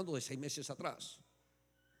 Estoy hablando de 6 meses atrás.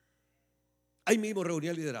 Ahí mismo reuní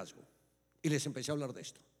el liderazgo y les empecé a hablar de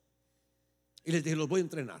esto. Y les dije, los voy a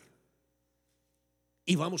entrenar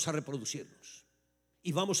y vamos a reproducirnos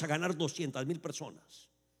y vamos a ganar 200,000 personas.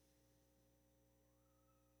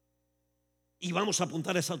 Y vamos a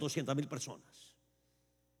apuntar a esas 200,000 personas.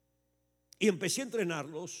 Y empecé a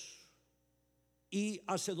entrenarlos. Y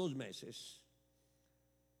hace 2 meses,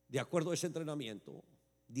 de acuerdo a ese entrenamiento,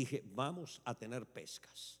 dije, vamos a tener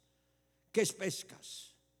pescas. ¿Qué es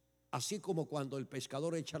pescas? Así como cuando el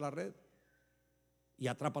pescador echa la red y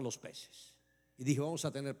atrapa los peces. Y dije, vamos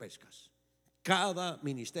a tener pescas. Cada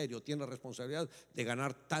ministerio tiene la responsabilidad de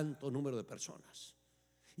ganar tanto número de personas.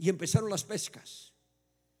 Y empezaron las pescas.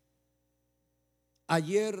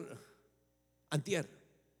 Antier,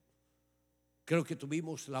 creo que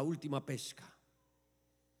tuvimos la última pesca.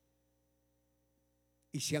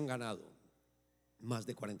 Y se han ganado más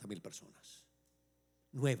de 40,000 personas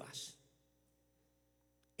nuevas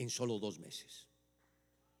en solo 2 meses.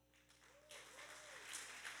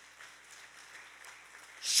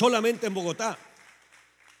 Solamente en Bogotá,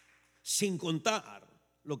 sin contar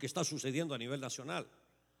lo que está sucediendo a nivel nacional.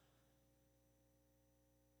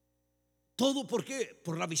 ¿Todo por qué?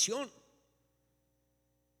 Por la visión.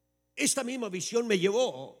 Esta misma visión me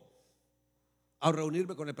llevó a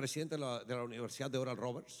reunirme con el presidente de la Universidad de Oral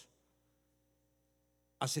Roberts.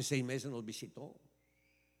 Hace 6 meses nos visitó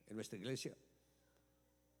en nuestra iglesia.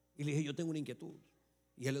 Y le dije, yo tengo una inquietud,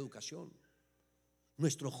 y es la educación.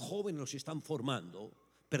 Nuestros jóvenes nos están formando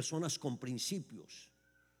personas con principios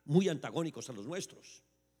muy antagónicos a los nuestros.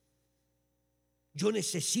 Yo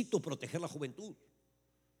necesito proteger la juventud.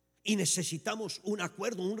 Y necesitamos un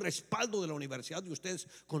acuerdo, un respaldo de la universidad de ustedes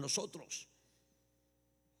con nosotros.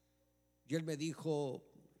 Y él me dijo,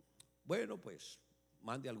 bueno, pues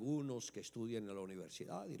mande a algunos que estudien en la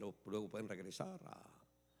universidad y luego pueden regresar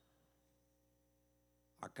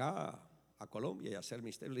acá a Colombia y hacer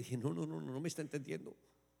ministerio. Le dije, no me está entendiendo.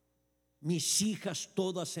 Mis hijas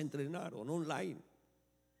todas se entrenaron online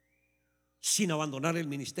sin abandonar el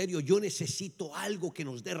ministerio. Yo necesito algo que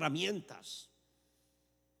nos dé herramientas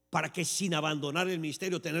para que sin abandonar el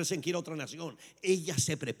ministerio, tenerse que ir a otra nación, ellas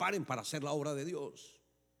se preparen para hacer la obra de Dios.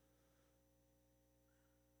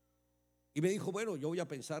 Y me dijo, bueno, yo voy a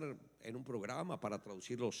pensar en un programa para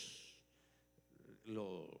traducir los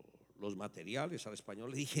materiales al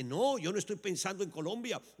español. Le dije, no, yo no estoy pensando en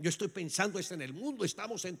Colombia, yo estoy pensando en el mundo,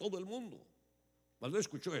 estamos en todo el mundo. Cuando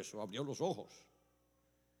escuchó eso, abrió los ojos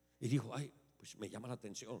y dijo, ay, pues me llama la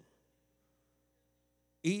atención.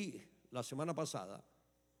 Y la semana pasada,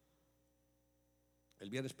 el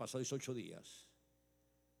viernes pasado, hizo 8 días,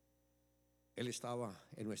 él estaba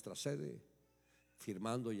en nuestra sede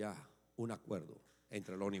firmando ya un acuerdo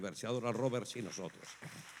entre la Universidad de Oral Roberts y nosotros.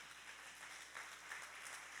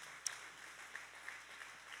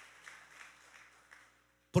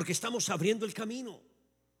 Porque estamos abriendo el camino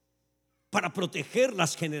para proteger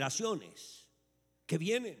las generaciones que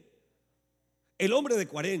vienen. El hombre de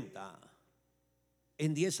 40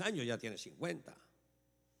 en 10 años ya tiene 50.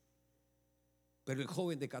 Pero el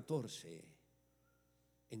joven de 14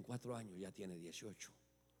 en 4 años ya tiene 18.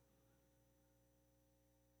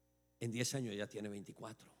 En 10 años ya tiene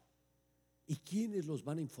 24. ¿Y quiénes los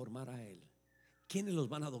van a informar a él? ¿Quiénes los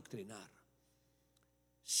van a adoctrinar?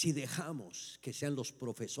 Si dejamos que sean los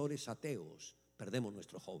profesores ateos, perdemos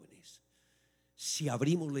nuestros jóvenes. Si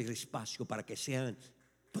abrimos el espacio para que sean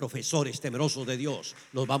profesores temerosos de Dios,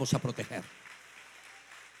 los vamos a proteger.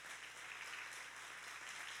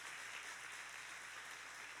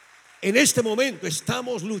 En este momento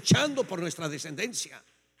estamos luchando por nuestra descendencia,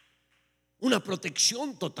 una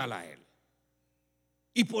protección total a él.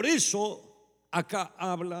 Y por eso acá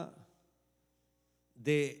habla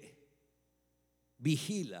de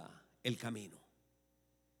vigila el camino.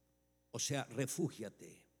 O sea,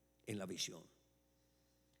 refúgiate en la visión.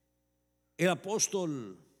 El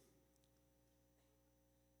apóstol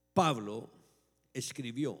Pablo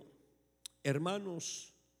escribió, hermanos,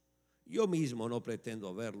 yo mismo no pretendo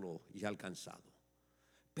haberlo ya alcanzado,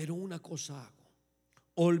 Pero una cosa hago,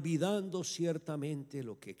 olvidando ciertamente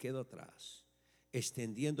lo que queda atrás,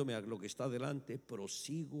 extendiéndome a lo que está delante,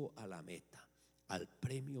 prosigo a la meta, al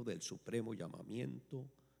premio del supremo llamamiento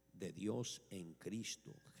de Dios en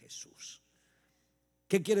Cristo Jesús.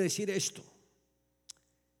 ¿Qué quiere decir esto?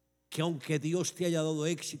 Que aunque Dios te haya dado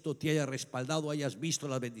éxito, te haya respaldado, hayas visto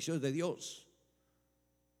las bendiciones de Dios,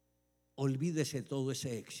 olvídese de todo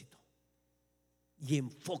ese éxito y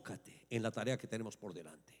enfócate en la tarea que tenemos por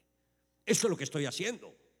delante. Eso es lo que estoy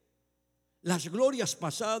haciendo. Las glorias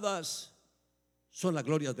pasadas son las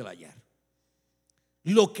glorias del ayer.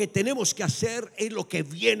 Lo que tenemos que hacer es lo que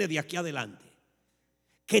viene de aquí adelante.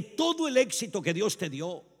 Que todo el éxito que Dios te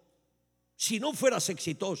dio, si no fueras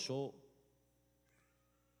exitoso,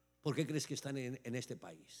 ¿por qué crees que están en este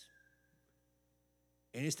país?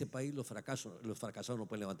 En este país los fracasados no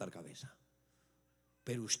pueden levantar cabeza.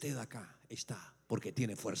 Pero usted acá está porque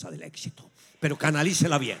tiene fuerza del éxito. Pero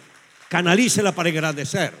canalícela bien, canalícela para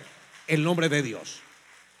engrandecer el nombre de Dios.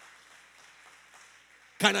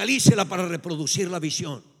 Canalícela para reproducir la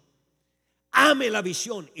visión. Ame la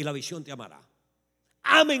visión y la visión te amará.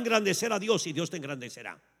 Ame engrandecer a Dios y Dios te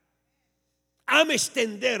engrandecerá. Ame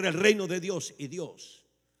extender el reino de Dios y Dios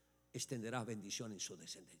extenderá bendición en su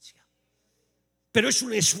descendencia. Pero es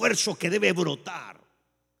un esfuerzo que debe brotar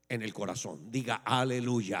en el corazón. Diga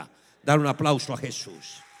aleluya. Dar un aplauso a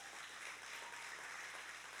Jesús.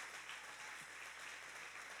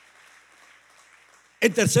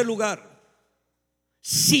 En tercer lugar,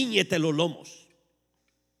 cíñete los lomos.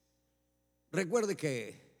 Recuerde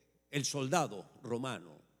que el soldado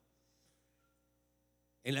romano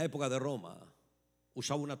en la época de Roma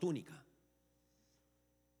usaba una túnica,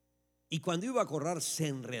 y cuando iba a correr se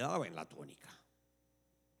enredaba en la túnica.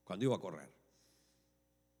 Cuando iba a correr,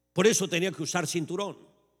 por eso tenía que usar cinturón.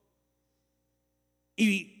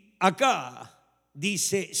 Y acá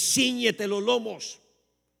dice: cíñete los lomos,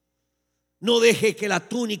 no deje que la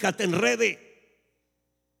túnica te enrede.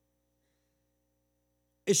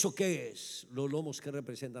 ¿Eso qué es? Los lomos que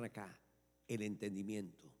representan acá el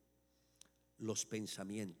entendimiento, los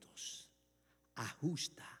pensamientos.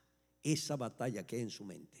 Ajusta esa batalla que hay en su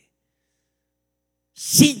mente.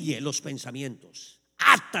 Ciñe los pensamientos,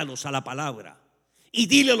 átalos a la palabra y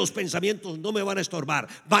dile a los pensamientos: no me van a estorbar,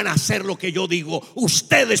 van a hacer lo que yo digo.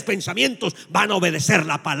 Ustedes, pensamientos, van a obedecer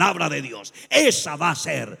la palabra de Dios. Esa va a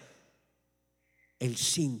ser el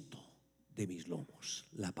cinto de mis lomos,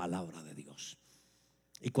 la palabra de Dios.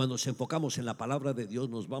 Y cuando nos enfocamos en la palabra de Dios,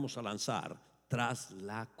 nos vamos a lanzar tras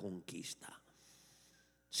la conquista.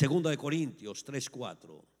 Segunda de Corintios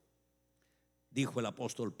 3:4 dijo el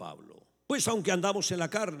apóstol Pablo: pues aunque andamos en la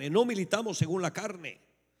carne, no militamos según la carne,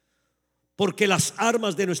 porque las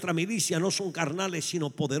armas de nuestra milicia no son carnales,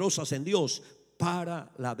 sino poderosas en Dios para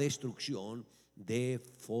la destrucción de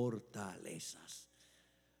fortalezas.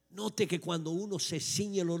 Note que cuando uno se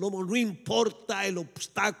ciñe los lomos, no importa el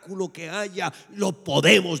obstáculo que haya, lo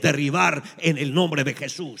podemos derribar en el nombre de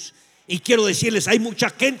Jesús. Y quiero decirles, hay mucha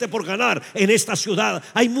gente por ganar en esta ciudad,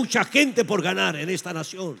 hay mucha gente por ganar en esta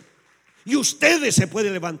nación, y ustedes se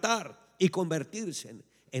pueden levantar y convertirse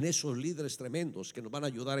en esos líderes tremendos que nos van a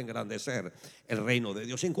ayudar a engrandecer el reino de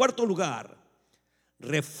Dios. En cuarto lugar,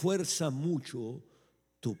 refuerza mucho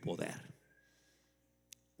tu poder.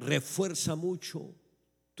 Refuerza mucho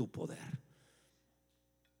tu poder.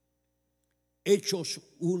 Hechos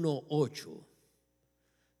 1:8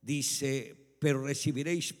 dice: pero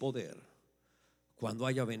recibiréis poder cuando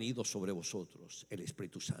haya venido sobre vosotros el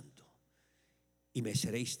Espíritu Santo, y me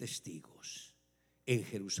seréis testigos en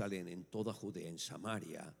Jerusalén, en toda Judea, en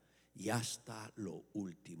Samaria y hasta lo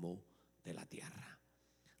último de la tierra.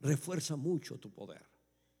 Refuerza mucho tu poder.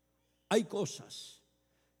 Hay cosas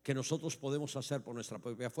que nosotros podemos hacer por nuestra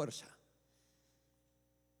propia fuerza.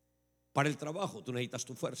 Para el trabajo tú necesitas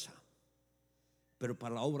tu fuerza, pero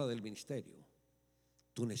para la obra del ministerio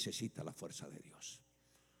tú necesitas la fuerza de Dios.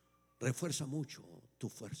 Refuerza mucho tu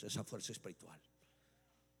fuerza, esa fuerza espiritual.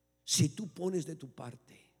 Si tú pones de tu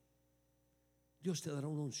parte, Dios te dará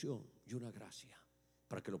una unción y una gracia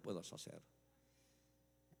para que lo puedas hacer.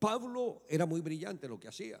 Pablo era muy brillante en lo que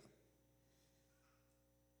hacía.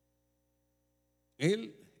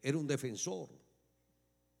 Él era un defensor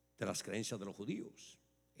de las creencias de los judíos.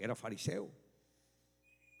 Era fariseo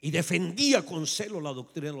y defendía con celo la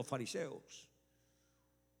doctrina de los fariseos.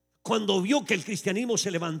 Cuando vio que el cristianismo se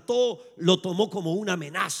levantó, lo tomó como una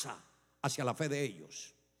amenaza hacia la fe de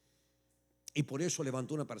ellos, y por eso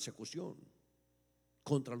levantó una persecución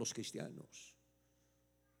contra los cristianos.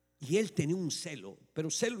 Y él tenía un celo, pero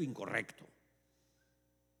celo incorrecto.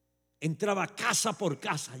 Entraba casa por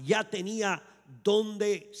casa, ya tenía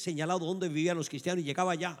donde vivían los cristianos, y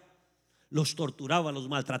llegaba allá, los torturaba, los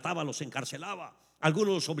maltrataba, los encarcelaba,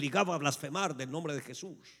 algunos los obligaba a blasfemar del nombre de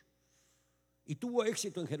Jesús, y tuvo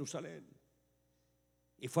éxito en Jerusalén,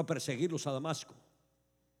 y fue a perseguirlos a Damasco.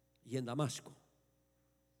 Y en Damasco,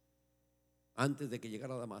 antes de que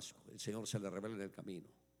llegara a Damasco, el Señor se le revela en el camino,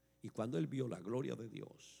 y cuando él vio la gloria de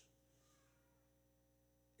Dios,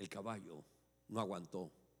 el caballo no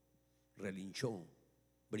aguantó, relinchó,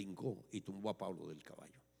 brincó y tumbó a Pablo del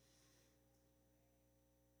caballo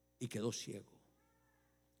y quedó ciego.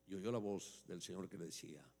 Y oyó la voz del Señor que le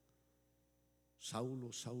decía: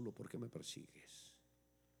 Saulo, Saulo, ¿por qué me persigues?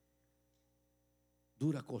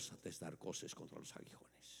 Dura cosa te es dar coces contra los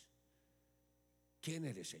aguijones. ¿Quién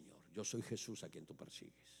eres, Señor? Yo soy Jesús a quien tú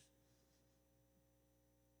persigues.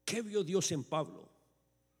 ¿Qué vio Dios en Pablo?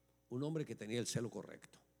 Un hombre que tenía el celo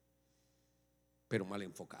correcto, pero mal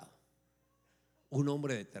enfocado. Un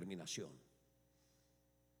hombre de determinación.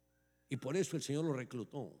 Y por eso el Señor lo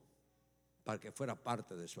reclutó para que fuera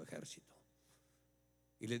parte de su ejército.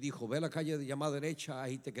 Y le dijo: ve a la calle de llamada derecha,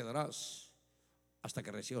 ahí te quedarás hasta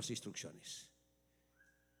que recibas instrucciones.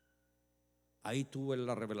 Ahí tuve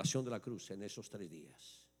la revelación de la cruz en esos 3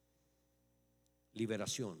 días.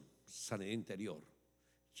 Liberación, sanidad interior,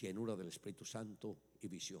 llenura del Espíritu Santo y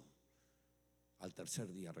visión. Al 3er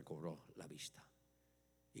día recobró la vista.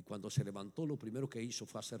 Y cuando se levantó, lo primero que hizo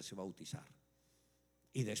fue hacerse bautizar.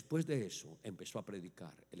 Y después de eso empezó a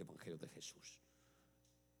predicar el Evangelio de Jesús.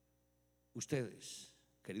 Ustedes,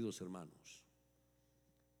 queridos hermanos,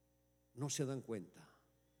 no se dan cuenta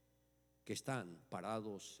que están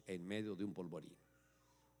parados en medio de un polvorín,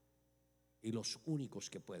 y los únicos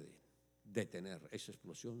que pueden detener esa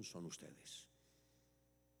explosión son ustedes,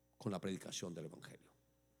 con la predicación del Evangelio.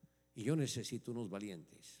 Y yo necesito unos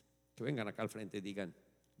valientes que vengan acá al frente y digan: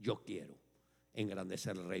 yo quiero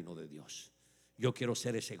engrandecer el reino de Dios, yo quiero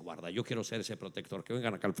ser ese guarda, yo quiero ser ese protector. Que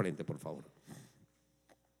vengan acá al frente, por favor.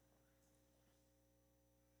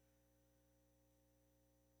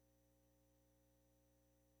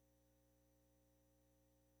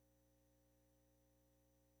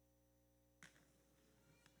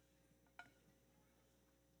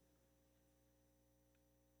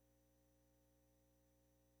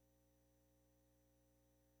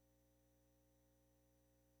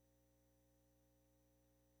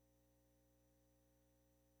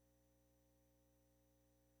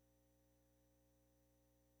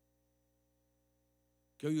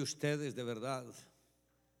 Que hoy ustedes de verdad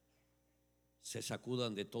se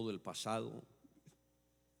sacudan de todo el pasado,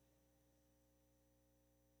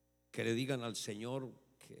 que le digan al Señor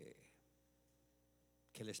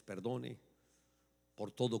que les perdone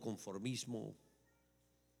por todo conformismo,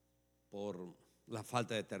 por la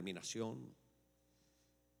falta de determinación,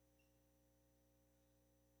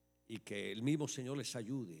 y que el mismo Señor les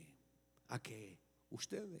ayude a que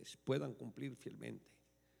ustedes puedan cumplir fielmente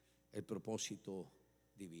el propósito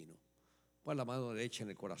divino. Pon la mano derecha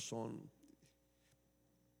en el corazón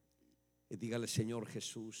y dígale: Señor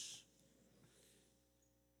Jesús,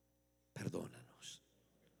 perdónanos.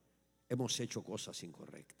 Hemos hecho cosas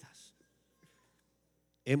incorrectas,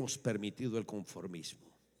 hemos permitido el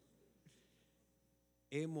conformismo,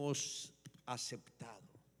 hemos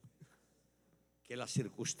aceptado que las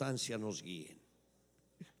circunstancias nos guíen,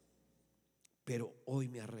 pero hoy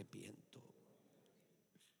me arrepiento.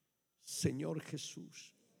 Señor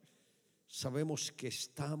Jesús, sabemos que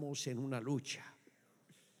estamos en una lucha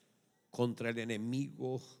contra el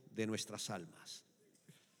enemigo de nuestras almas,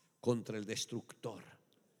 contra el destructor,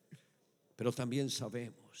 pero también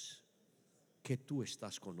sabemos que tú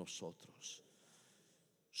estás con nosotros.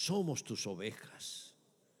 Somos tus ovejas,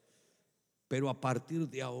 pero a partir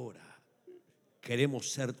de ahora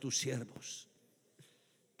queremos ser tus siervos,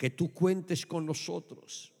 que tú cuentes con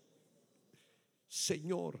nosotros.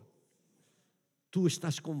 Señor, tú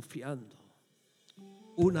estás confiando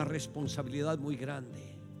una responsabilidad muy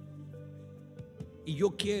grande, y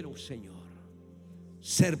yo quiero, Señor,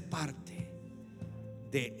 ser parte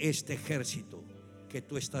de este ejército que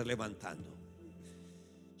tú estás levantando.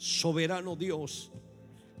 Soberano Dios,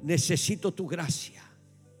 necesito tu gracia,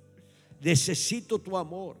 necesito tu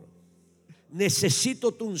amor,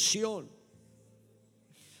 necesito tu unción,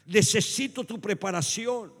 necesito tu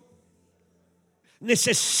preparación,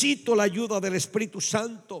 necesito la ayuda del Espíritu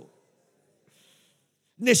Santo.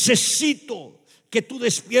 Necesito que tú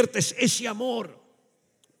despiertes ese amor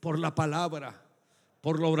por la palabra,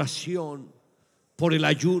 por la oración, por el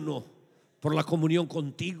ayuno, por la comunión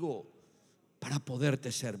contigo, para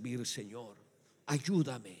poderte servir, Señor.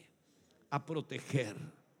 Ayúdame a proteger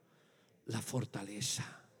la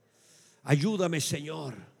fortaleza. Ayúdame,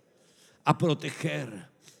 Señor, a proteger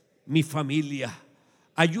mi familia.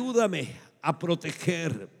 Ayúdame a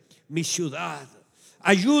proteger mi ciudad.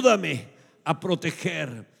 Ayúdame a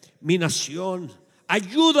proteger mi nación.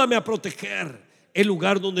 Ayúdame a proteger el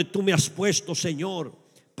lugar donde tú me has puesto, Señor,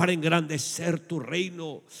 para engrandecer tu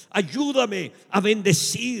reino. Ayúdame a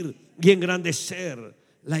bendecir y engrandecer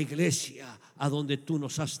la iglesia a donde tú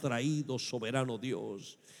nos has traído, soberano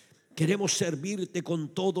Dios. Queremos servirte con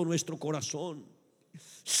todo nuestro corazón.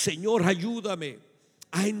 Señor, ayúdame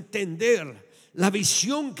a entender la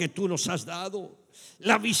visión que tú nos has dado,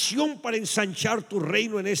 la visión para ensanchar tu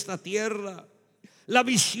reino en esta tierra, la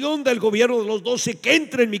visión del gobierno de los 12 que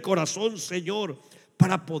entra en mi corazón, Señor,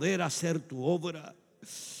 para poder hacer tu obra.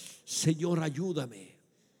 Señor, ayúdame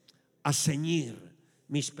a ceñir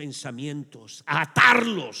mis pensamientos, a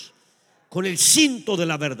atarlos con el cinto de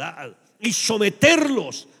la verdad y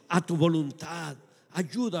someterlos a tu voluntad.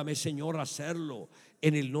 Ayúdame, Señor, a hacerlo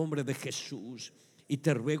en el nombre de Jesús. Y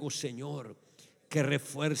te ruego, Señor, que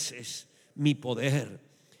refuerces mi poder,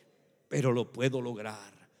 pero lo puedo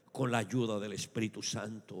lograr con la ayuda del Espíritu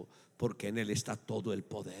Santo, porque en Él está todo el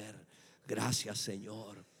poder. Gracias,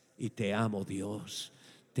 Señor, y te amo, Dios.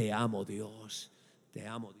 Te amo, Dios. Te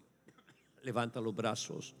amo, Dios. Levanta los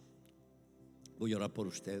brazos. Voy a orar por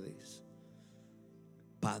ustedes.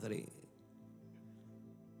 Padre,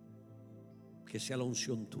 que sea la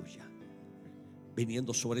unción tuya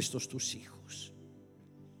viniendo sobre estos tus hijos,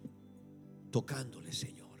 tocándoles,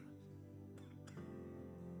 Señor,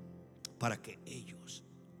 para que ellos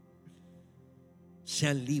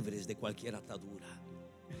sean libres de cualquier atadura,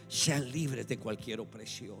 sean libres de cualquier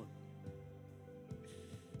opresión,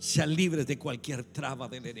 sean libres de cualquier traba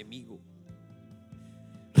del enemigo.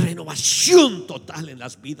 Renovación total en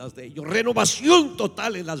las vidas de ellos, renovación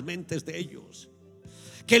total en las mentes de ellos.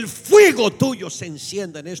 Que el fuego tuyo se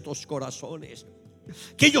encienda en estos corazones,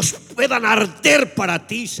 que ellos puedan arder para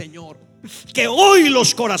ti, Señor. Que hoy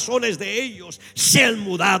los corazones de ellos sean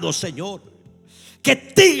mudados, Señor. Que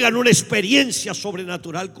tengan una experiencia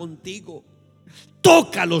sobrenatural contigo.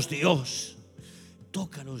 Tócalos, Dios.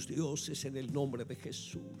 Tócalos, Dios, es en el nombre de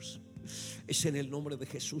Jesús. Es en el nombre de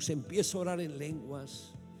Jesús. Empieza a orar en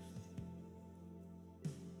lenguas.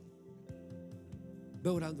 Ve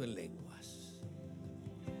orando en lenguas.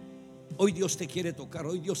 Hoy Dios te quiere tocar.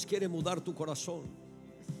 Hoy Dios quiere mudar tu corazón.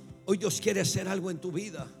 Hoy Dios quiere hacer algo en tu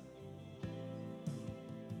vida.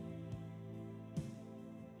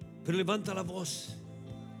 Pero levanta la voz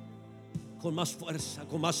con más fuerza,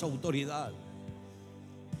 con más autoridad.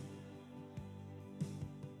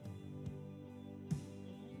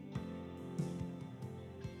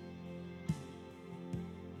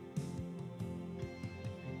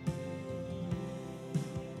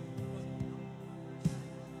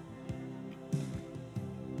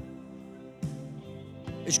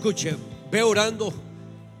 Escuche, ve orando,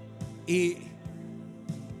 y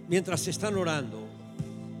mientras están orando,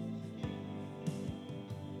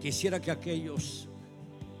 quisiera que aquellos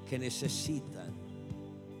que necesitan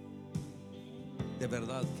de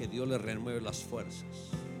verdad que Dios les renueve las fuerzas,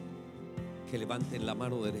 que levanten la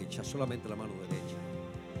mano derecha, solamente la mano derecha.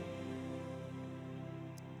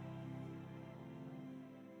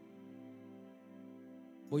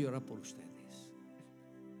 Voy a orar por ustedes.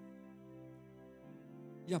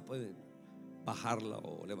 Ya pueden bajarla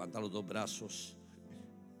o levantar los dos brazos,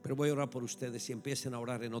 pero voy a orar por ustedes y empiecen a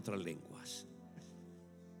orar en otras lenguas.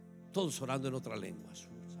 Todos orando en otras lenguas.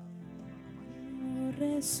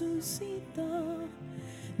 Resucitó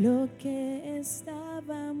lo que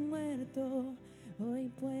estaba muerto. Hoy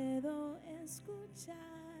puedo escuchar.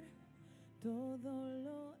 Todo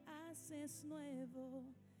lo haces nuevo.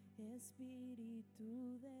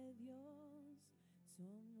 Espíritu de Dios,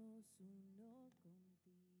 somos